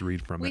did just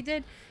read from it. We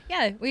did.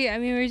 Yeah.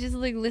 We're just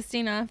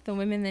listing off the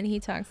women that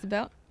he talks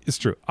about. It's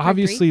true.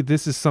 Obviously,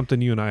 this is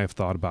something you and I have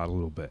thought about a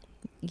little bit.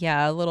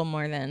 Yeah, a little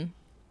more than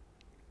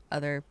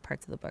other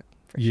parts of the book.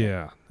 For sure.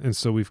 Yeah, and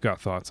so we've got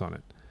thoughts on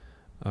it.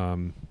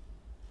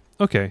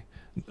 Okay.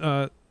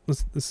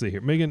 Let's see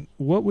here. Megan,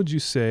 what would you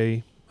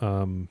say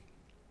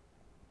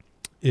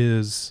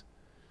is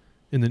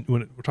when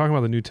we're talking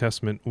about the New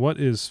Testament, what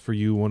is for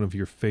you one of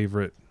your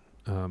favorite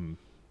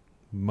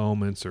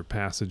moments or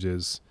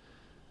passages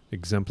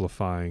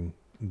exemplifying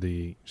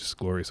the just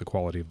glorious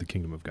equality of the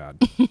kingdom of God.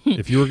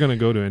 If you were going to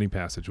go to any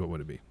passage, what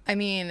would it be? I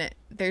mean,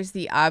 there's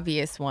the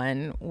obvious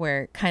one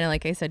where, kind of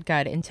like I said,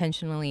 God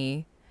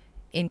intentionally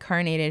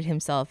incarnated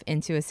himself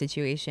into a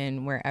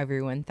situation where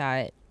everyone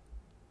thought,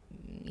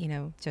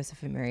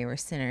 Joseph and Mary were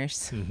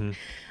sinners,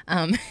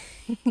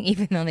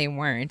 even though they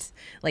weren't.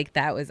 Like,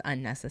 that was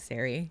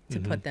unnecessary to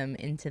put them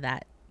into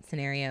that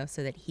scenario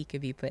so that he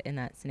could be put in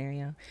that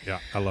scenario. Yeah,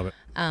 I love it.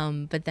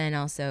 But then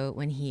also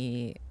when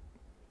he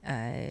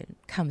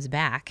comes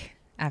back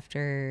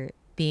after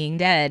being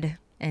dead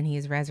and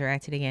he's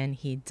resurrected again,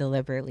 he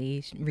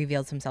deliberately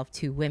reveals himself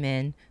to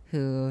women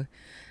who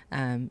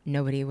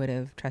nobody would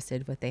have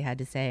trusted what they had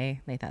to say.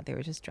 They thought they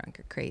were just drunk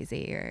or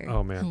crazy or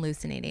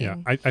hallucinating. Yeah,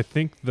 I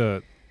think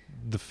the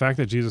fact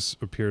that Jesus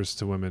appears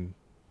to women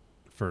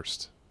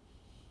first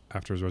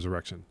after his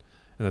resurrection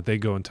and that they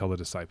go and tell the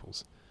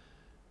disciples,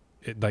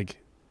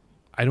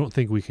 I don't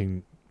think we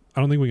can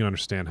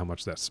understand how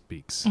much that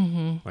speaks,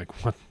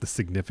 like what the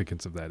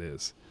significance of that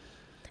is.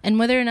 And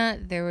whether or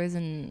not there was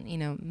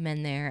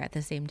men there at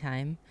the same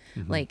time,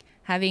 like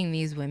having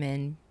these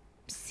women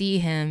see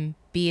him,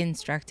 be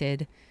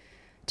instructed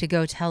to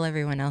go tell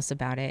everyone else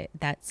about it,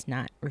 that's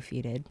not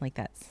refuted. Like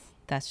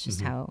that's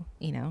just how,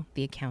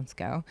 the accounts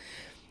go.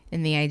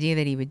 And the idea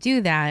that he would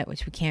do that,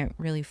 which we can't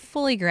really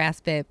fully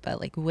grasp it,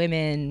 but like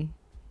women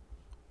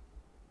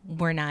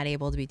were not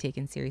able to be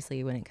taken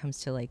seriously when it comes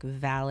to like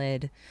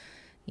valid,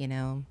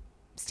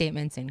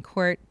 statements in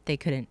court. They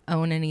couldn't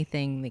own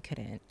anything. They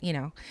couldn't,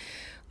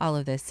 all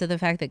of this. So the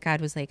fact that God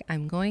was like,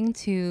 I'm going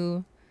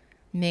to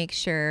make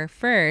sure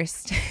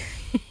first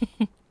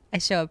I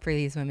show up for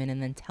these women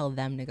and then tell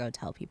them to go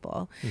tell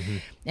people.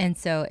 And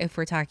so if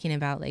we're talking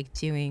about like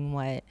doing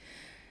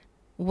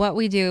what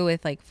we do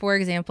with, like, for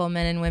example,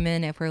 men and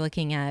women, if we're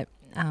looking at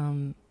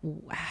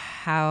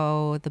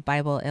how the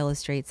Bible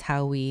illustrates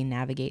how we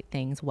navigate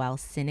things while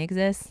sin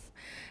exists,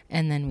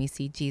 and then we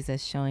see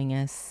Jesus showing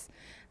us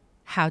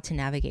how to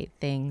navigate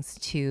things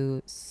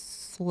to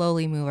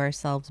slowly move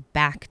ourselves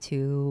back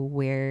to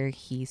where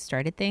he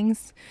started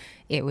things,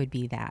 it would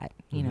be that,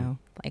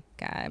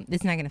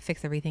 it's not going to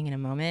fix everything in a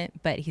moment,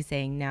 but he's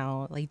saying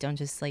now, like, don't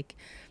just like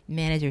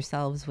manage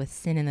yourselves with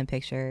sin in the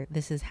picture.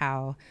 This is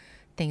how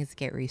things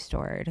get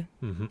restored,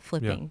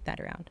 flipping that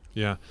around.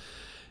 Yeah.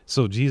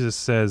 So Jesus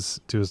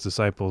says to his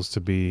disciples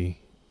to be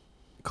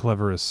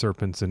clever as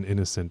serpents and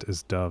innocent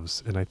as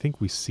doves. And I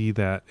think we see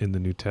that in the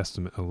New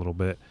Testament a little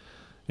bit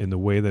in the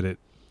way that it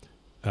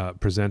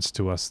presents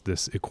to us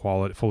this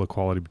equality, full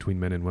equality between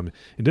men and women.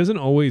 It doesn't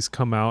always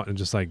come out and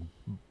just like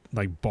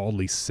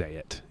baldly say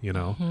it,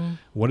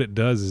 What it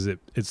does is it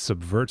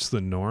subverts the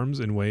norms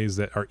in ways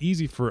that are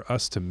easy for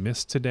us to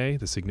miss today,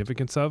 the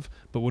significance of,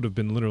 but would have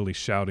been literally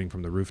shouting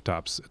from the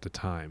rooftops at the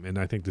time. And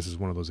I think this is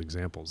one of those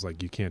examples.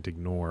 Like, you can't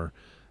ignore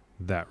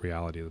that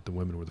reality that the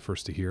women were the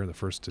first to hear and the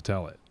first to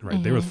tell it,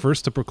 right? They were the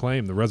first to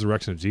proclaim the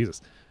resurrection of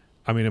Jesus.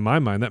 I mean, in my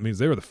mind, that means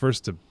they were the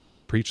first to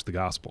preach the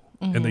gospel,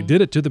 and they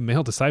did it to the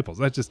male disciples.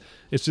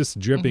 It's just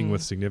dripping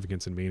with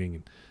significance and meaning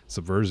and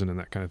subversion and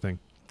that kind of thing.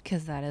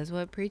 Because that is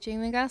what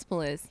preaching the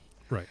gospel is.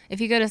 Right. If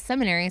you go to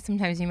seminary,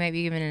 sometimes you might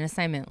be given an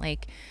assignment,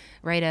 like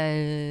write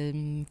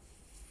a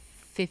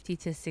 50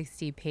 to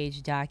 60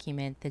 page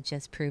document that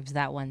just proves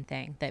that one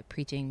thing, that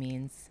preaching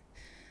means,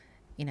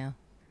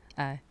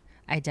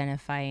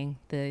 identifying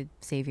the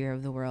Savior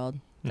of the world,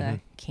 the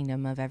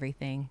kingdom of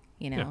everything,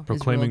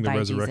 proclaiming the by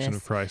resurrection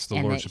Jesus, of Christ, the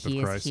and lordship that he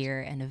of Christ. is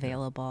here and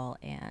available,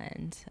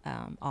 and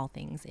all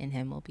things in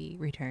him will be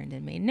returned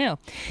and made new.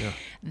 Yeah.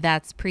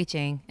 That's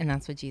preaching, and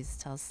that's what Jesus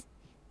tells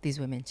these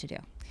women to do.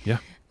 Yeah.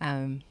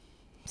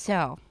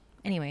 So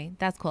anyway,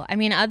 that's cool. I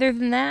mean, other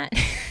than that,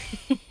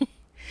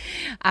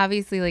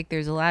 obviously, like,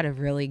 there's a lot of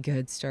really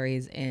good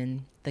stories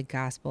in the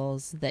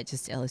Gospels that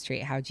just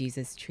illustrate how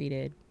Jesus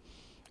treated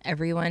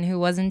everyone who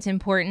wasn't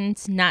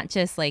important, not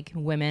just like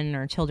women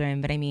or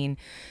children, but I mean,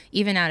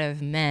 even out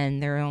of men,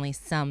 there were only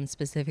some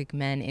specific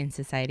men in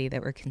society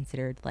that were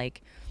considered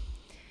like,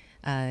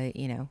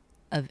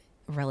 of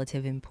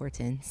relative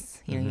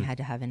importance. You had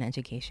to have an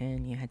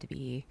education, you had to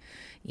be,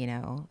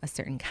 a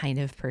certain kind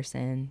of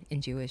person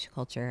in Jewish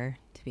culture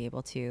to be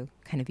able to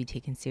kind of be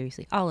taken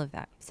seriously, all of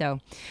that. So,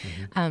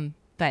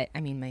 but I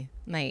mean,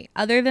 my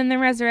other than the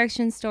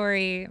resurrection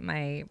story,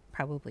 my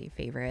probably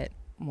favorite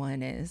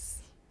one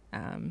is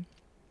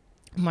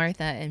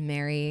Martha and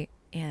Mary,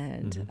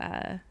 and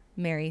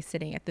Mary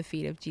sitting at the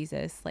feet of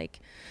Jesus, like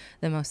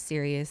the most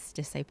serious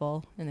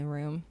disciple in the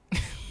room.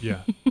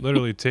 Yeah,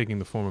 literally taking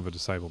the form of a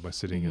disciple by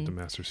sitting at the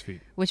master's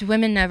feet. Which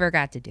women never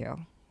got to do.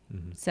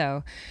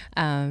 So,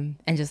 and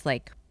just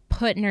like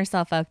putting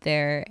herself up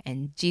there,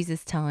 and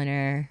Jesus telling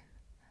her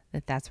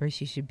that that's where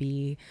she should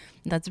be.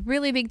 That's a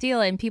really big deal.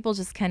 And people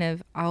just kind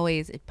of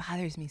always, it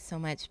bothers me so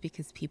much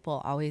because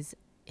people always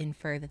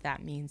infer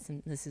that means,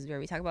 and this is where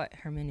we talk about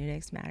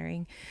hermeneutics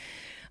mattering,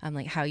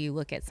 like how you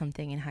look at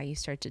something and how you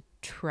start to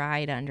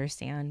try to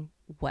understand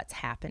what's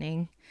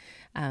happening,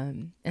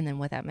 and then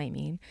what that might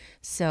mean.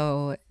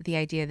 So the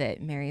idea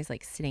that Mary is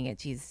like sitting at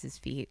Jesus's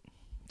feet,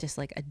 just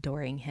like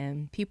adoring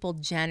him, people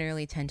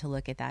generally tend to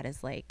look at that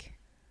as like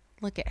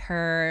look at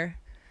her,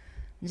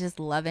 just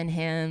loving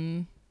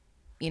him,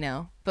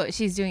 But what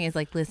she's doing is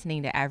like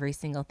listening to every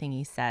single thing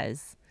he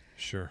says,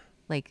 Sure.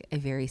 like a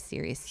very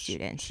serious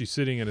student. She's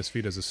sitting at his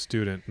feet as a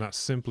student, not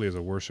simply as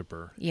a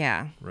worshiper,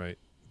 Yeah. right?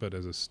 But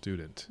as a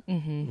student,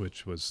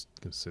 which was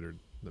considered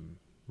the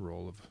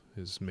role of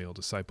his male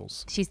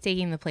disciples. She's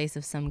taking the place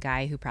of some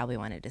guy who probably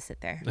wanted to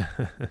sit there,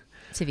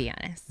 to be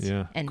honest.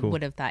 Yeah, And cool.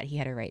 would have thought he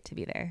had a right to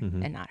be there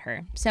and not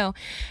her. So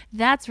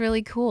that's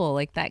really cool.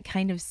 Like that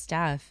kind of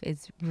stuff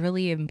is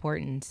really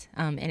important.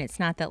 And it's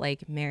not that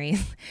like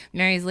Mary's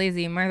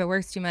lazy and Martha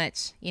works too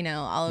much,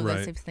 all of Right.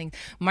 those types of things.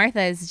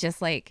 Martha is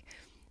just like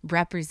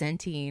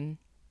representing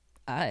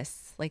us.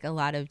 Like a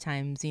lot of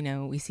times,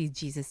 we see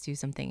Jesus do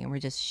something and we're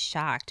just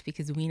shocked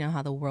because we know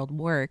how the world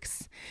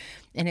works.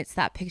 And it's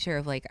that picture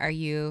of like, are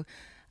you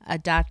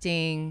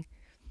adopting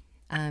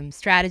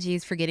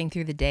strategies for getting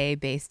through the day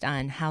based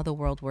on how the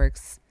world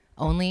works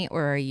only,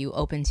 or are you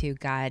open to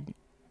God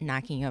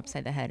knocking you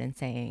upside the head and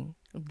saying,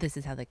 this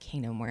is how the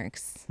kingdom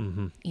works,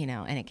 and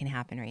it can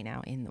happen right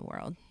now in the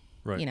world,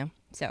 Right.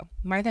 So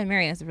Martha and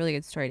Mary is a really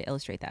good story to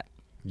illustrate that.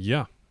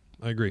 Yeah,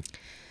 I agree.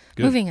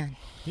 Good. Moving on.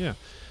 Yeah.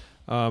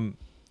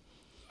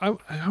 I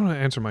want to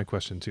answer my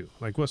question too.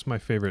 Like, what's my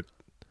favorite?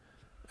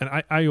 And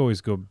I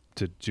always go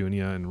to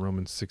Junia and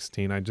Romans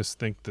 16. I just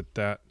think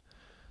that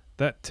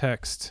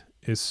text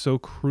is so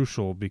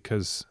crucial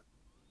because,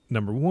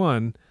 number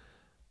one,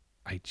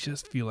 I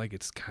just feel like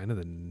it's kind of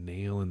the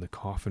nail in the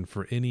coffin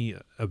for any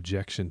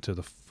objection to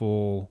the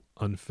full,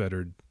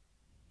 unfettered,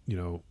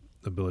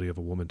 ability of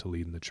a woman to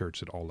lead in the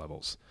church at all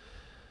levels.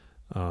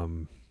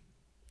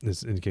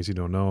 This, in case you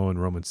don't know, in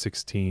Romans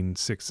 16,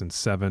 6 and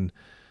 7,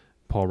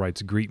 Paul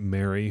writes, "Greet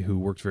Mary, who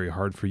worked very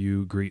hard for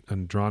you. Greet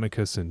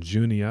Andronicus and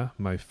Junia,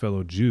 my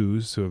fellow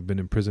Jews who have been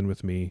in prison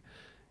with me."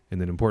 And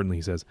then importantly,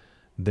 he says,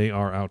 "They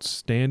are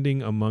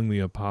outstanding among the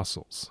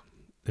apostles,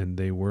 and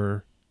they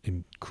were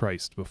in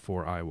Christ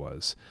before I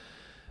was."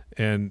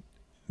 And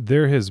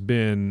there has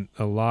been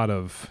a lot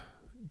of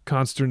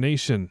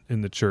consternation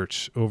in the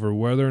church over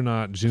whether or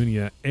not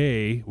Junia,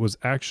 A, was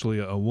actually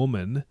a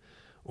woman,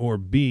 or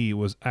B,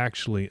 was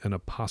actually an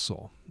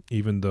apostle,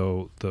 even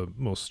though the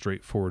most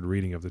straightforward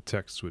reading of the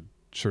text would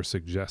sure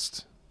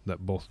suggest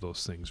that both of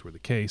those things were the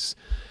case,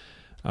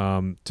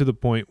 to the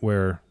point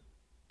where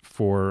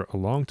for a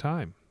long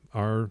time,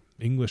 our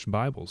English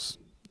Bibles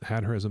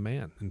had her as a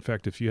man. In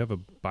fact, if you have a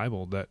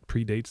Bible that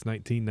predates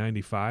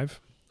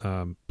 1995,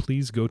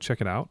 please go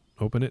check it out.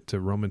 Open it to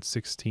Romans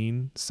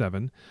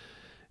 16:7,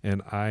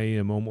 and I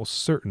am almost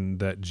certain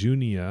that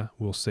Junia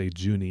will say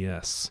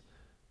Junius.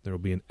 There will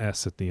be an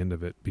S at the end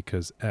of it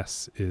because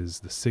S is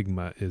the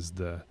sigma, is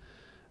the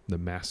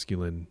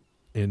masculine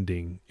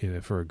ending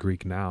for a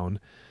Greek noun,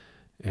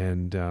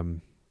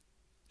 and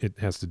it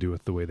has to do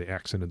with the way they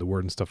accented the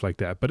word and stuff like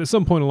that. But at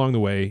some point along the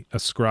way, a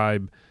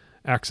scribe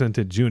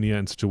accented Junia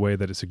in such a way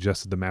that it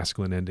suggested the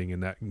masculine ending,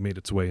 and that made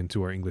its way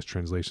into our English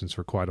translations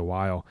for quite a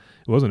while.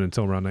 It wasn't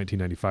until around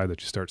 1995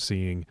 that you start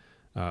seeing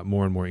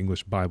more and more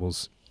English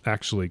Bibles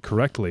actually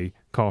correctly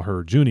call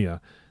her Junia,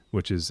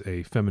 which is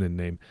a feminine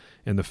name.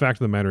 And the fact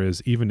of the matter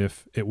is, even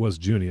if it was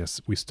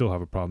Junius, we still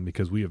have a problem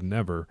because we have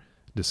never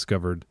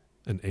discovered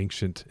an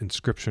ancient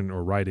inscription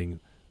or writing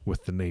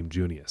with the name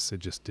Junius. It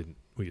just didn't.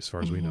 As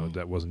far as we know,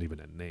 that wasn't even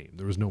a name.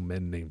 There was no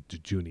men named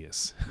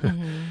Junius.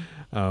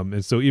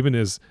 And so even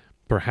as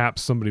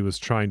perhaps somebody was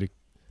trying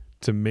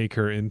to make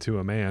her into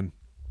a man,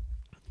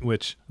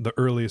 which the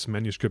earliest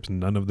manuscripts,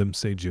 none of them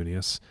say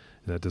Junius.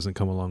 That doesn't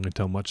come along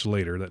until much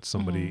later that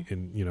somebody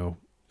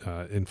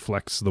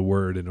inflects the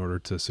word in order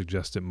to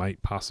suggest it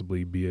might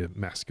possibly be a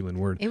masculine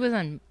word. It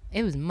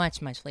was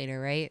much, much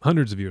later, right?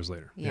 Hundreds of years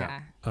later.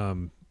 Yeah.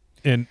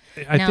 And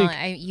I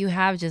think you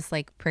have just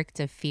like pricked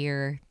a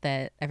fear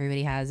that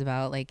everybody has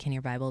about like, can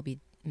your Bible be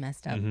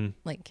messed up?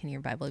 Like, can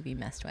your Bible be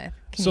messed with?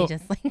 Can So, you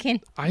just like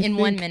in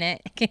 1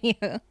 minute, can you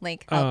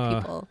like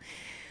help people?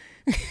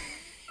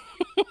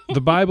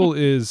 the Bible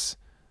is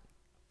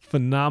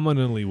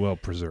phenomenally well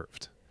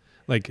preserved.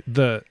 Like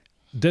the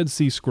Dead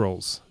Sea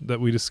Scrolls that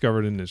we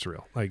discovered in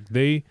Israel, like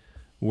they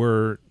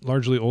were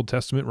largely Old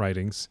Testament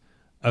writings,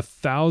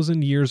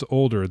 1,000 years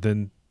older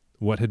than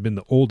what had been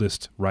the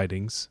oldest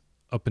writings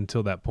up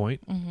until that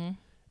point.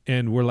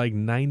 And we're like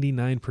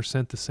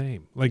 99% the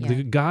same.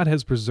 Like God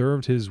has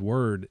preserved his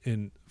word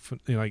in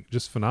like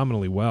just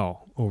phenomenally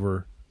well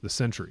over the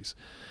centuries.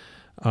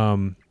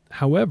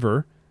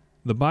 However,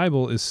 the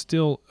Bible is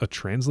still a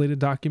translated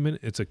document.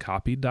 It's a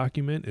copied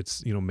document.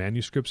 It's,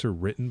 manuscripts are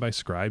written by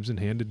scribes and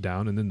handed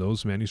down, and then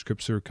those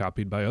manuscripts are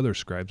copied by other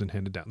scribes and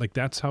handed down. Like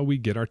that's how we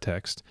get our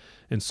text.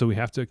 And so we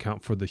have to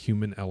account for the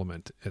human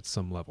element at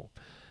some level.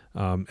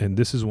 And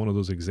this is one of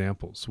those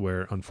examples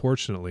where,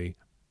 unfortunately,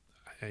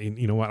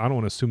 you know what? I don't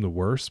want to assume the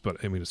worst, but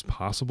I mean, it's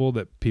possible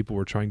that people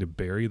were trying to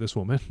bury this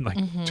woman, like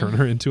turn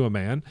her into a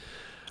man.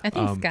 I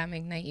think Scott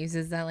McKnight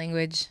uses that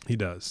language. He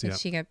does. Yeah.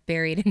 She got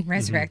buried and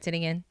resurrected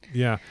again.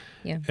 Yeah.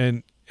 Yeah.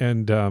 And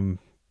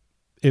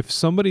if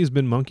somebody's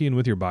been monkeying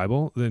with your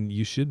Bible, then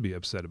you should be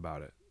upset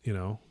about it.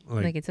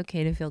 Like it's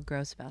okay to feel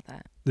gross about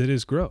that. It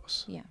is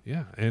gross. Yeah.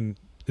 Yeah. And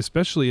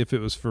especially if it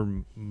was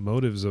for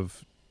motives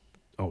of,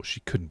 oh, she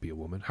couldn't be a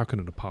woman. How can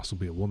an apostle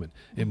be a woman?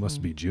 It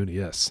must be Junie.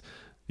 Yes,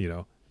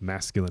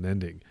 masculine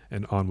ending,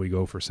 and on we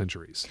go for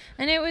centuries.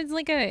 And it was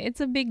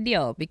it's a big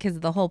deal because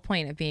the whole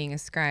point of being a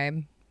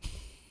scribe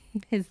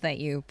is that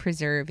you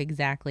preserve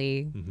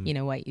exactly,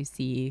 what you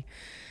see.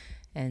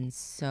 And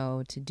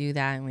so to do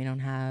that, and we don't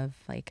have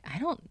I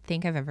don't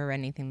think I've ever read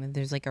anything that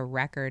there's a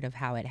record of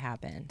how it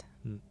happened,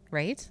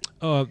 right?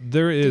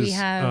 There is. Do we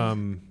have...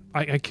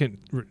 I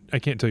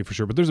can't tell you for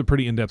sure, but there's a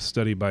pretty in-depth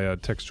study by a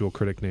textual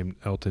critic named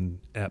Elton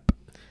Epp.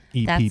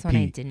 EPP. That's what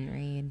I didn't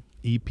read.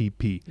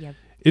 EPP. Yep.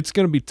 It's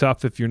going to be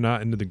tough if you're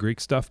not into the Greek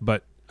stuff,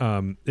 but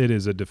it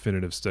is a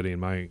definitive study in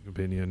my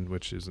opinion,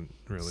 which isn't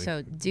really.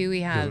 So do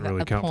we have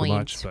really a point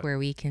much, where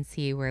we can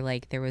see where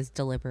there was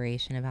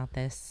deliberation about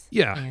this?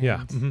 Yeah,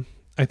 yeah. Mm-hmm.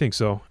 I think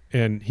so.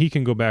 And he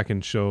can go back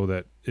and show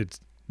that it's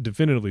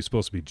definitively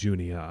supposed to be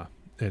Junia,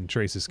 and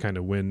traces kind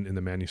of when in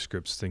the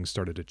manuscripts things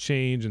started to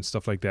change and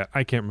stuff like that.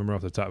 I can't remember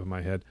off the top of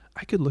my head.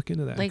 I could look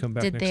into that and come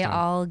back next time. Did they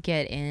all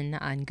get in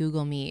on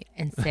Google Meet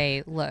and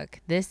say, look,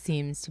 this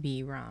seems to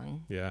be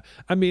wrong? Yeah.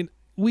 I mean,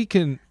 we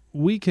can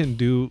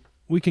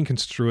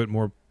construe it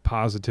more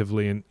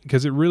positively, and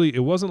because it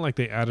wasn't like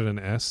they added an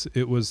S,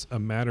 it was a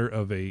matter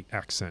of a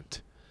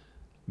accent.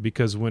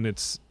 Because when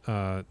it's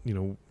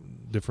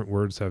different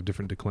words have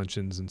different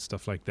declensions and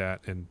stuff like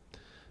that, and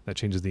that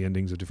changes the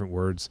endings of different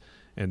words,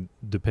 and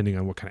depending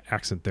on what kind of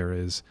accent there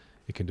is,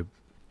 it can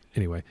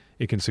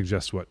it can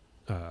suggest what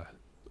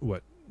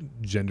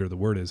gender the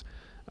word is,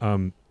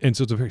 and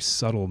so it's a very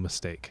subtle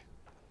mistake,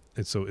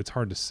 and so it's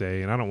hard to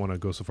say. And I don't want to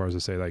go so far as to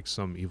say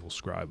some evil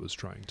scribe was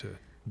trying to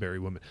bury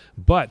women,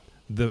 but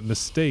the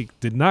mistake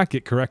did not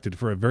get corrected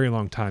for a very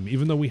long time,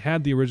 even though we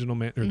had the original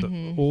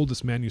the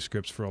oldest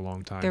manuscripts for a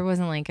long time. There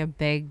wasn't a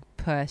big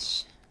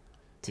push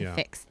to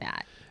fix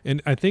that. And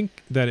I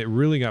think that it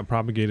really got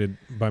propagated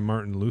by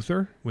Martin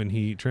Luther when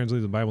he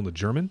translated the Bible into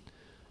German,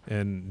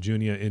 and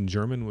Junia in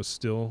German was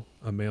still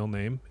a male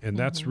name. And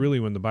that's really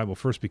when the Bible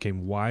first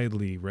became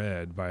widely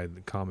read by the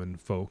common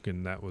folk,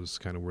 and that was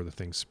kind of where the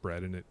thing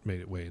spread, and it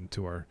made its way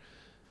into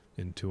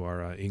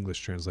our English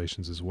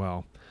translations as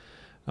well.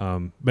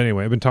 But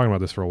anyway, I've been talking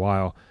about this for a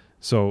while.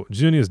 So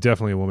Junia is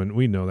definitely a woman.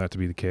 We know that to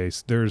be the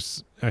case.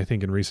 There's, I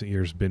think in recent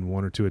years, been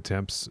one or two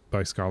attempts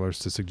by scholars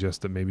to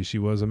suggest that maybe she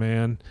was a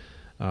man.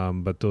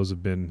 But those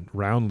have been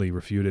roundly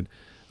refuted.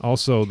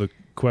 Also, the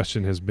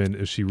question has been,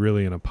 is she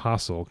really an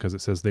apostle? Because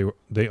it says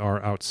they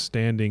are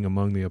outstanding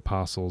among the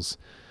apostles.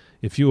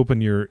 If you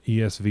open your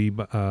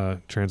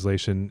ESV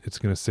translation, it's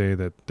going to say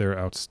that they're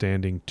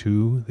outstanding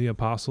to the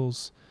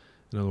apostles.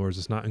 In other words,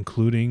 it's not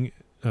including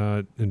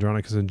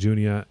Andronicus and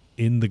Junia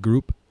in the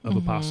group of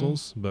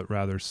apostles, but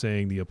rather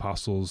saying the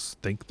apostles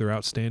think they're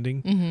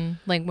outstanding.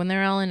 When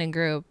they're all in a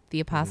group, the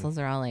apostles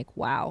are all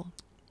wow,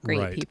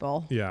 great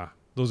people. Yeah.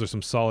 Those are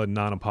some solid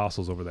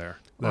non-apostles over there.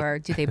 Or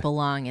do they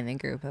belong in the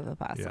group of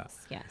apostles?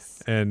 Yeah.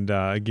 Yes. And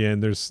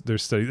again, there's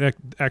studies.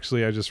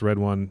 Actually, I just read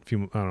one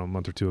a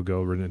month or two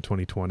ago, written in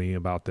 2020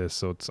 about this.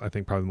 So it's, I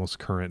think, probably the most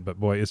current. But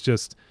boy, it's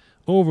just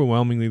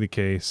overwhelmingly the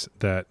case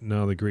that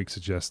the Greek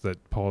suggests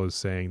that Paul is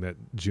saying that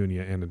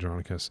Junia and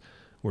Andronicus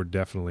were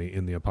definitely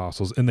in the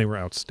apostles, and they were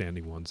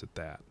outstanding ones at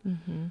that.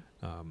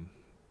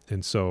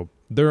 And so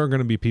there are going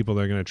to be people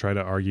that are going to try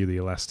to argue the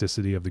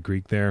elasticity of the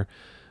Greek there,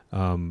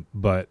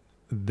 but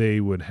they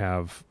would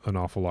have an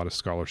awful lot of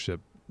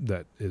scholarship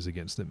that is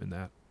against them in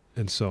that.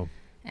 And so...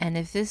 And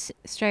if this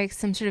strikes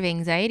some sort of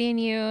anxiety in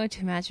you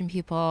to imagine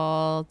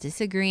people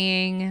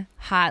disagreeing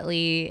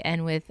hotly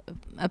and with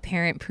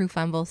apparent proof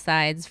on both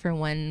sides for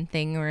one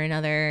thing or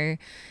another,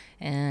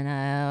 and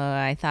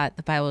I thought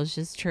the Bible was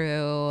just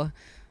true,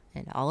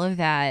 and all of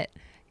that,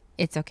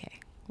 it's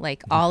okay.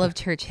 All of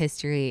church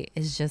history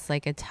is just a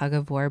tug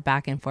of war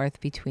back and forth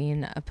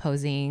between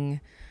opposing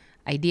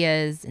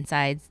ideas and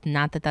sides.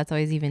 Not that that's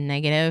always even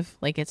negative.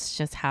 It's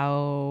just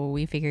how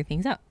we figure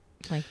things out.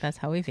 That's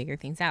how we figure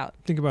things out.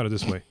 Think about it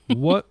this way.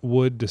 What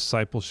would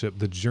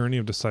the journey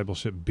of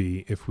discipleship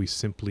be if we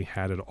simply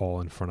had it all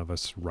in front of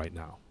us right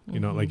now?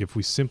 If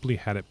we simply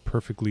had it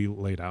perfectly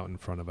laid out in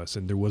front of us,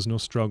 and there was no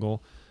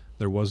struggle,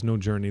 there was no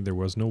journey, there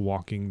was no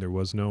walking, there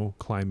was no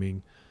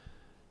climbing.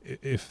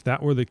 If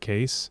that were the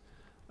case,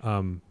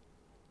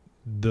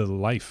 the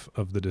life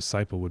of the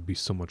disciple would be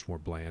so much more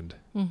bland.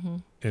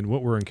 And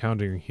what we're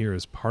encountering here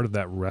is part of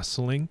that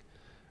wrestling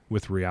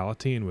with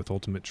reality and with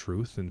ultimate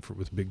truth and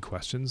with big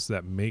questions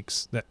that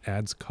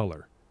adds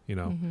color,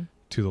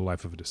 to the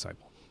life of a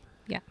disciple.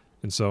 Yeah.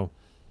 And so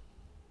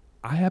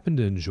I happen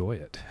to enjoy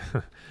it.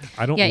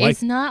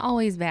 It's not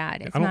always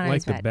bad. It's I don't not like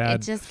always the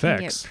bad It just effects.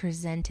 can get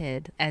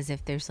presented as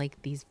if there's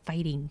these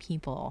fighting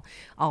people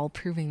all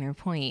proving their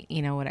point.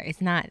 Whatever.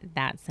 It's not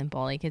that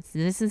simple.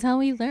 This is how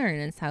we learn.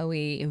 It's how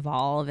we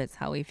evolve. It's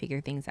how we figure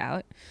things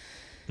out.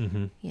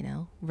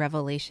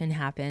 Revelation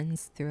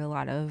happens through a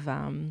lot of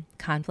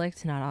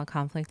conflict. Not all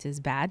conflict is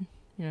bad.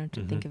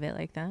 To think of it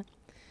like that.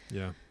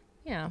 Yeah.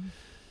 Yeah.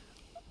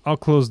 I'll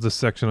close this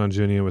section on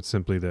Junia with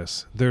simply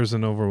this. There's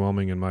an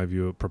overwhelming, in my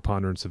view,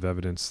 preponderance of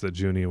evidence that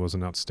Junia was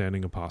an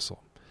outstanding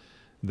apostle.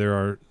 There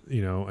are,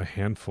 a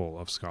handful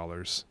of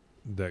scholars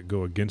that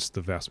go against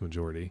the vast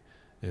majority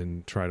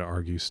and try to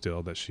argue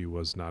still that she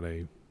was not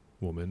a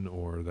woman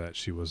or that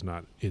she was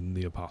not in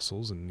the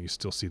apostles. And you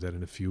still see that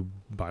in a few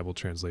Bible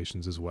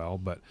translations as well.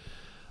 But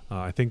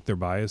I think their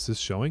bias is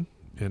showing.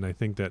 And I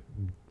think that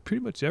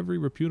pretty much every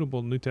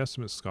reputable New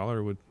Testament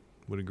scholar would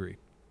agree.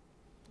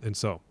 And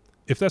so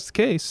if that's the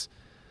case,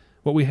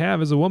 what we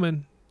have is a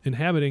woman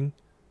inhabiting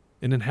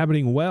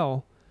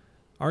well,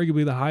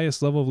 arguably the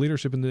highest level of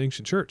leadership in the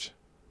ancient church.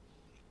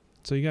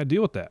 So you got to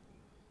deal with that.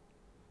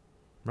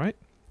 Right?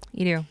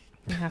 You do.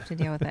 You have to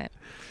deal with it.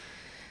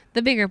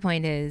 The bigger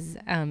point is,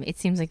 it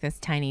seems like this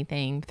tiny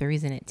thing. The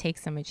reason it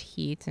takes so much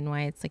heat and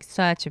why it's like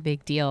such a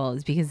big deal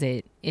is because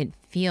it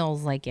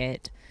feels like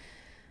it,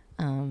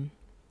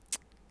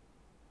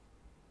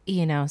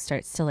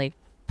 starts to like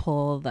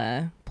pull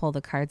the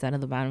cards out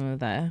of the bottom of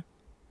the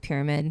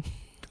pyramid.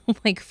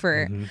 Like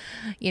for,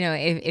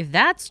 if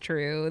that's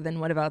true, then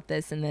what about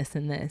this and this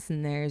and this?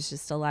 And there's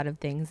just a lot of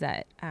things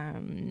that,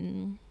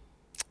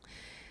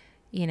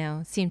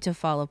 seem to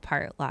fall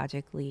apart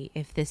logically.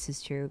 If this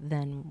is true,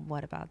 then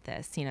what about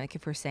this? Like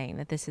if we're saying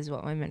that this is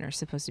what women are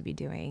supposed to be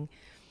doing,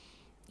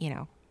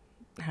 how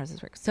does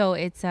this work? So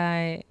it's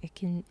a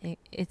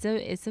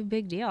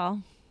big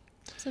deal.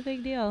 It's a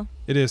big deal.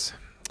 It is.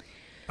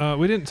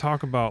 We didn't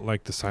talk about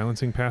like the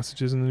silencing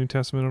passages in the New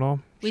Testament at all.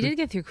 We did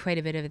get through quite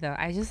a bit of it though.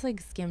 I just like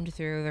skimmed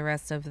through the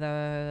rest of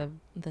the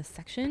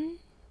section,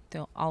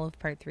 all of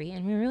part 3,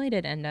 and we really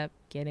did end up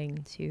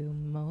getting to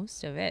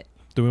most of it.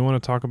 Do we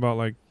want to talk about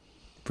like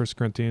 1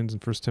 Corinthians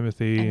and 1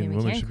 Timothy and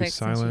women should be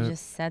silent? Since you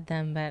just said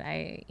them, but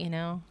I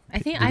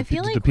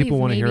feel like people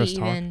want to hear us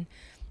talk?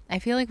 I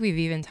feel like we've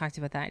even talked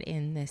about that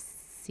in this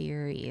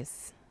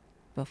series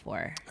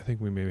before. I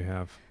think we maybe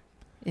have.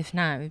 If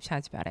not, we've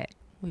talked about it.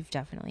 We've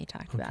definitely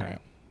talked about it.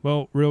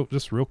 Well, real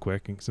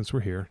quick, since we're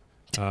here,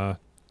 1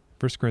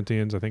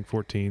 Corinthians, I think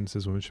 14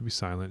 says women should be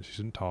silent. She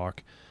shouldn't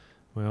talk.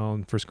 Well,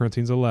 in 1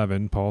 Corinthians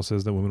 11, Paul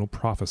says that women will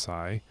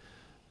prophesy.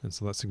 And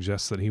so that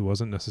suggests that he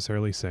wasn't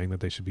necessarily saying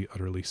that they should be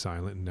utterly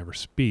silent and never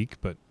speak,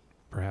 but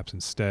perhaps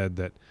instead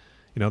that,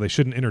 they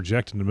shouldn't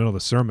interject in the middle of the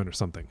sermon or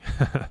something.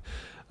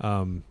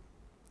 And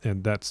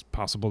that's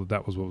possible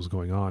that was what was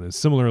going on. And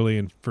similarly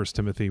in 1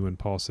 Timothy, when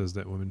Paul says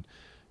that women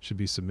should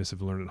be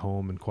submissive, learn at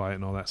home and quiet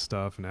and all that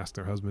stuff and ask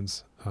their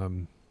husbands.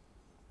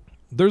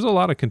 There's a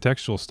lot of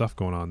contextual stuff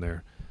going on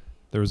there.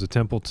 There was a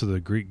temple to the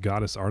Greek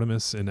goddess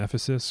Artemis in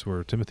Ephesus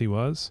where Timothy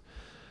was.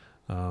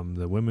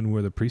 The women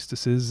were the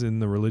priestesses in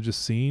the religious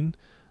scene.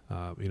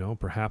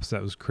 Perhaps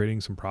that was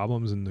creating some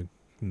problems in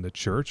the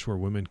church where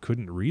women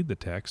couldn't read the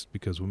text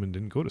because women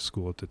didn't go to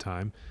school at the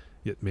time,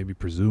 yet maybe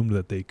presumed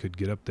that they could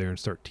get up there and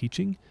start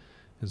teaching.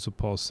 And so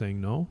Paul's saying,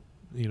 no,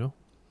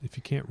 if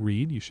you can't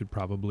read, you should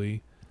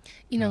probably...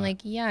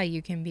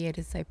 you can be a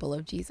disciple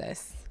of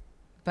Jesus,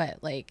 but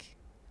like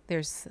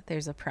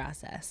there's a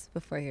process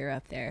before you're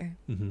up there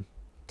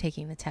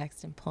taking the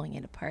text and pulling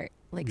it apart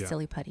like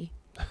silly putty.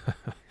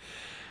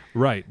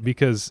 Right,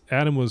 because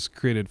Adam was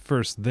created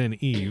first, then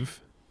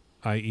Eve,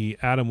 i.e.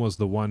 Adam was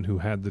the one who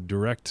had the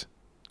direct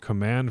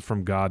command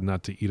from God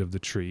not to eat of the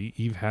tree.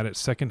 Eve had it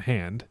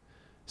secondhand.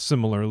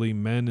 Similarly,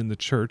 men in the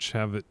church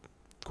have it,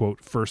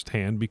 quote,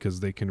 firsthand because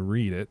they can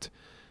read it.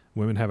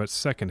 Women have it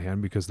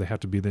secondhand because they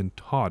have to be then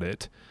taught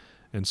it.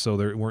 And so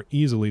they weren't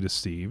easily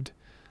deceived.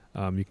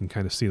 You can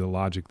kind of see the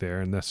logic there.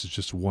 And that's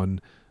just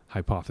one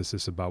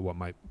hypothesis about what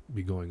might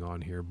be going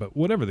on here. But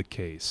whatever the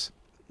case,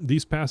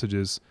 these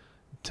passages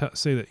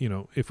say that,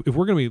 if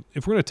we're going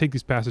to take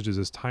these passages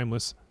as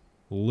timeless,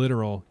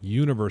 literal,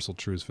 universal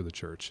truths for the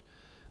church,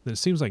 then it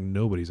seems like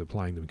nobody's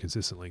applying them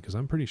consistently. Because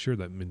I'm pretty sure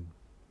that in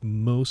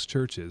most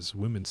churches,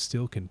 women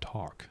still can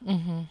talk.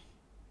 Mm-hmm.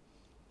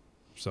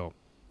 So...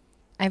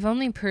 I've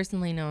only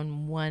personally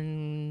known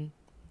one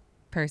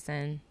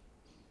person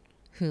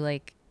who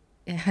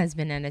has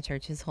been in a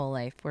church his whole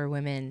life where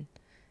women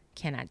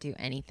cannot do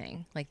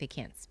anything. Like they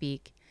can't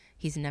speak.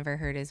 He's never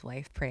heard his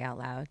wife pray out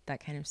loud,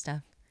 that kind of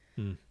stuff.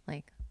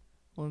 Like,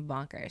 well,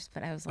 bonkers.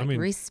 But I was like,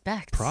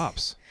 respect.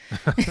 Props.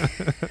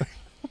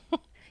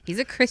 He's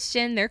a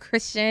Christian. They're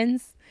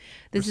Christians.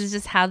 This is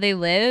just how they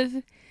live.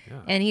 Yeah.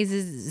 And he's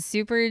a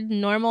super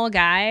normal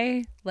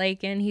guy,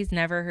 and he's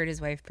never heard his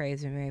wife pray.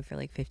 He's been married for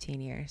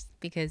 15 years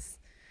because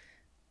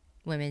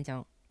women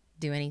don't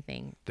do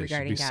anything regarding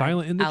God. They should be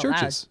silent in the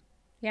churches.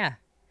 Loud.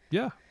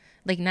 Yeah.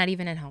 Yeah. Not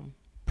even at home.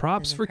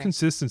 Props for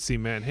consistency,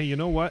 man. Hey, you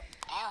know what?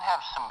 Do you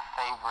have some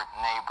favorite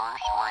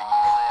neighbors where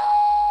you live?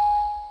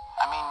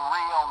 I mean,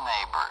 real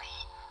neighbors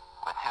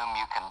with whom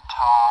you can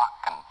talk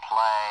and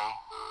play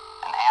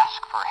and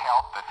ask for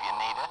help if you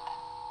need it?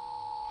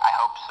 I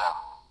hope so.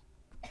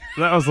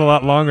 That was a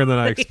lot longer than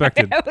I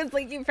expected. I was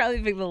like, you probably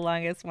picked the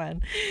longest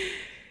one.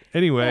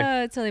 Anyway.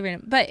 It's totally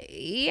random. But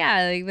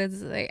yeah,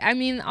 that's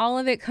all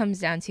of it comes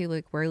down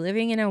to we're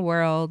living in a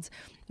world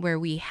where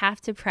we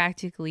have to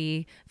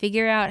practically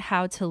figure out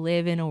how to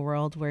live in a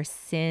world where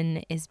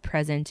sin is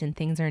present and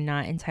things are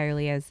not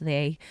entirely as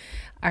they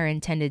are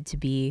intended to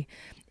be.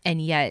 And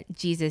yet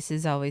Jesus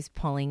is always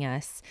pulling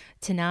us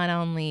to not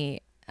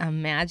only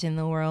imagine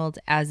the world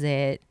as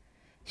it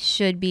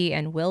should be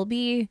and will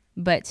be,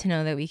 but to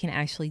know that we can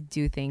actually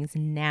do things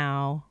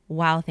now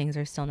while things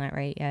are still not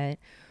right yet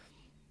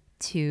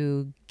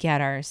to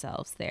get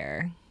ourselves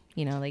there.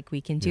 You know, like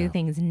we can do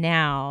things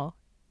now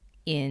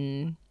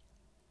in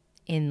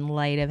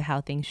light of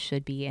how things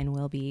should be and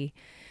will be.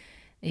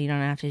 You don't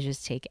have to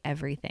just take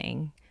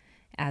everything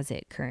as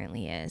it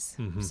currently is.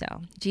 So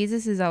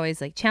Jesus is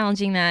always like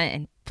challenging that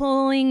and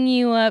pulling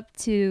you up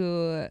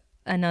to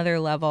another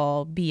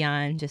level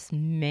beyond just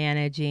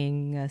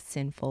managing a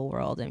sinful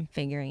world and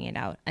figuring it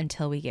out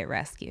until we get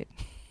rescued.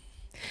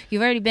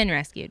 You've already been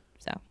rescued,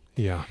 so.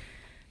 Yeah.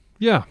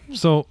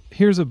 So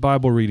here's a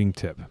Bible reading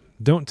tip.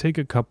 Don't take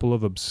a couple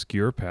of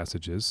obscure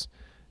passages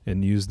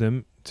and use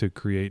them to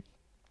create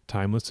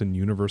timeless and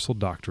universal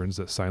doctrines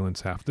that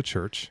silence half the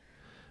church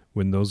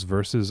when those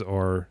verses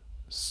are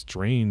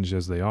strange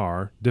as they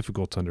are,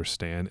 difficult to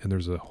understand, and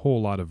there's a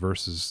whole lot of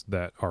verses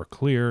that are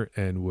clear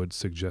and would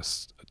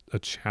suggest a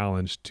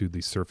challenge to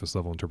the surface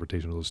level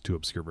interpretation of those two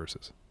obscure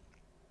verses.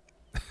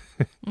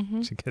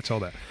 Did you catch all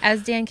that?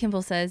 As Dan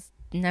Kimball says,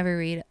 never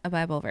read a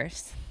Bible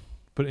verse.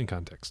 Put it in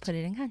context. Put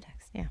it in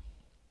context, yeah.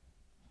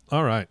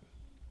 All right.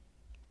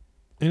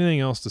 Anything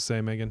else to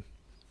say, Megan?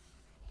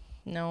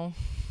 No.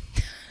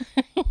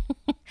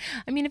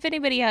 I mean, if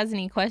anybody has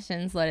any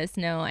questions, let us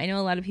know. I know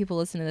a lot of people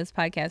listen to this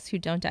podcast who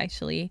don't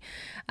actually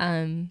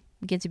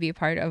get to be a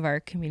part of our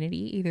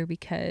community, either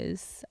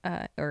because,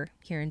 or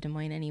here in Des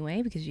Moines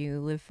anyway, because you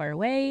live far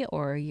away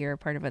or you're a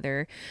part of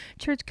other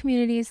church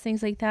communities,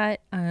 things like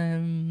that.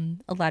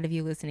 A lot of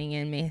you listening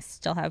in may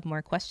still have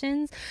more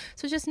questions.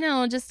 So just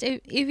know,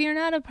 if you're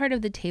not a part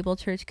of the Table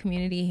Church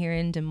community here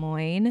in Des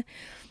Moines,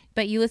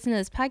 but you listen to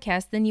this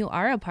podcast, then you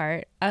are a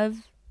part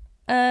of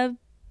a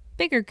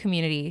bigger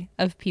community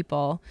of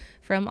people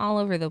from all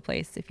over the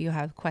place. If you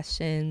have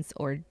questions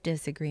or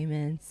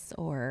disagreements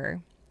or,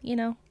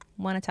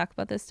 want to talk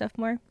about this stuff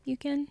more, you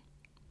can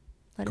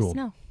let us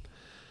know.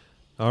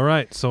 All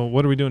right. So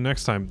what are we doing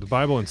next time? The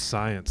Bible and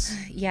science.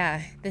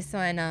 Yeah. This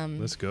one.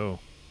 Let's go.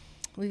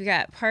 We've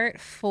got part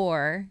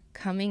 4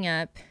 coming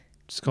up.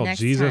 It's called next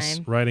Jesus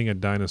time. Riding a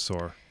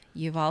Dinosaur.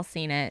 You've all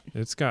seen it.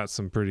 It's got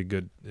some pretty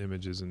good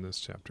images in this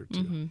chapter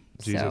too.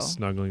 Jesus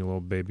snuggling a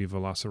little baby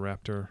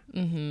velociraptor.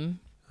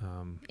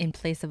 In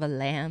place of a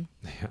lamb.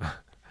 Yeah.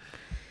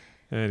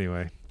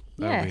 Anyway,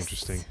 that'll be Yes.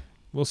 interesting.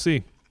 We'll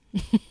see.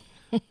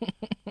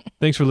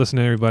 Thanks for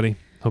listening, everybody.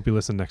 Hope you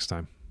listen next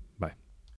time.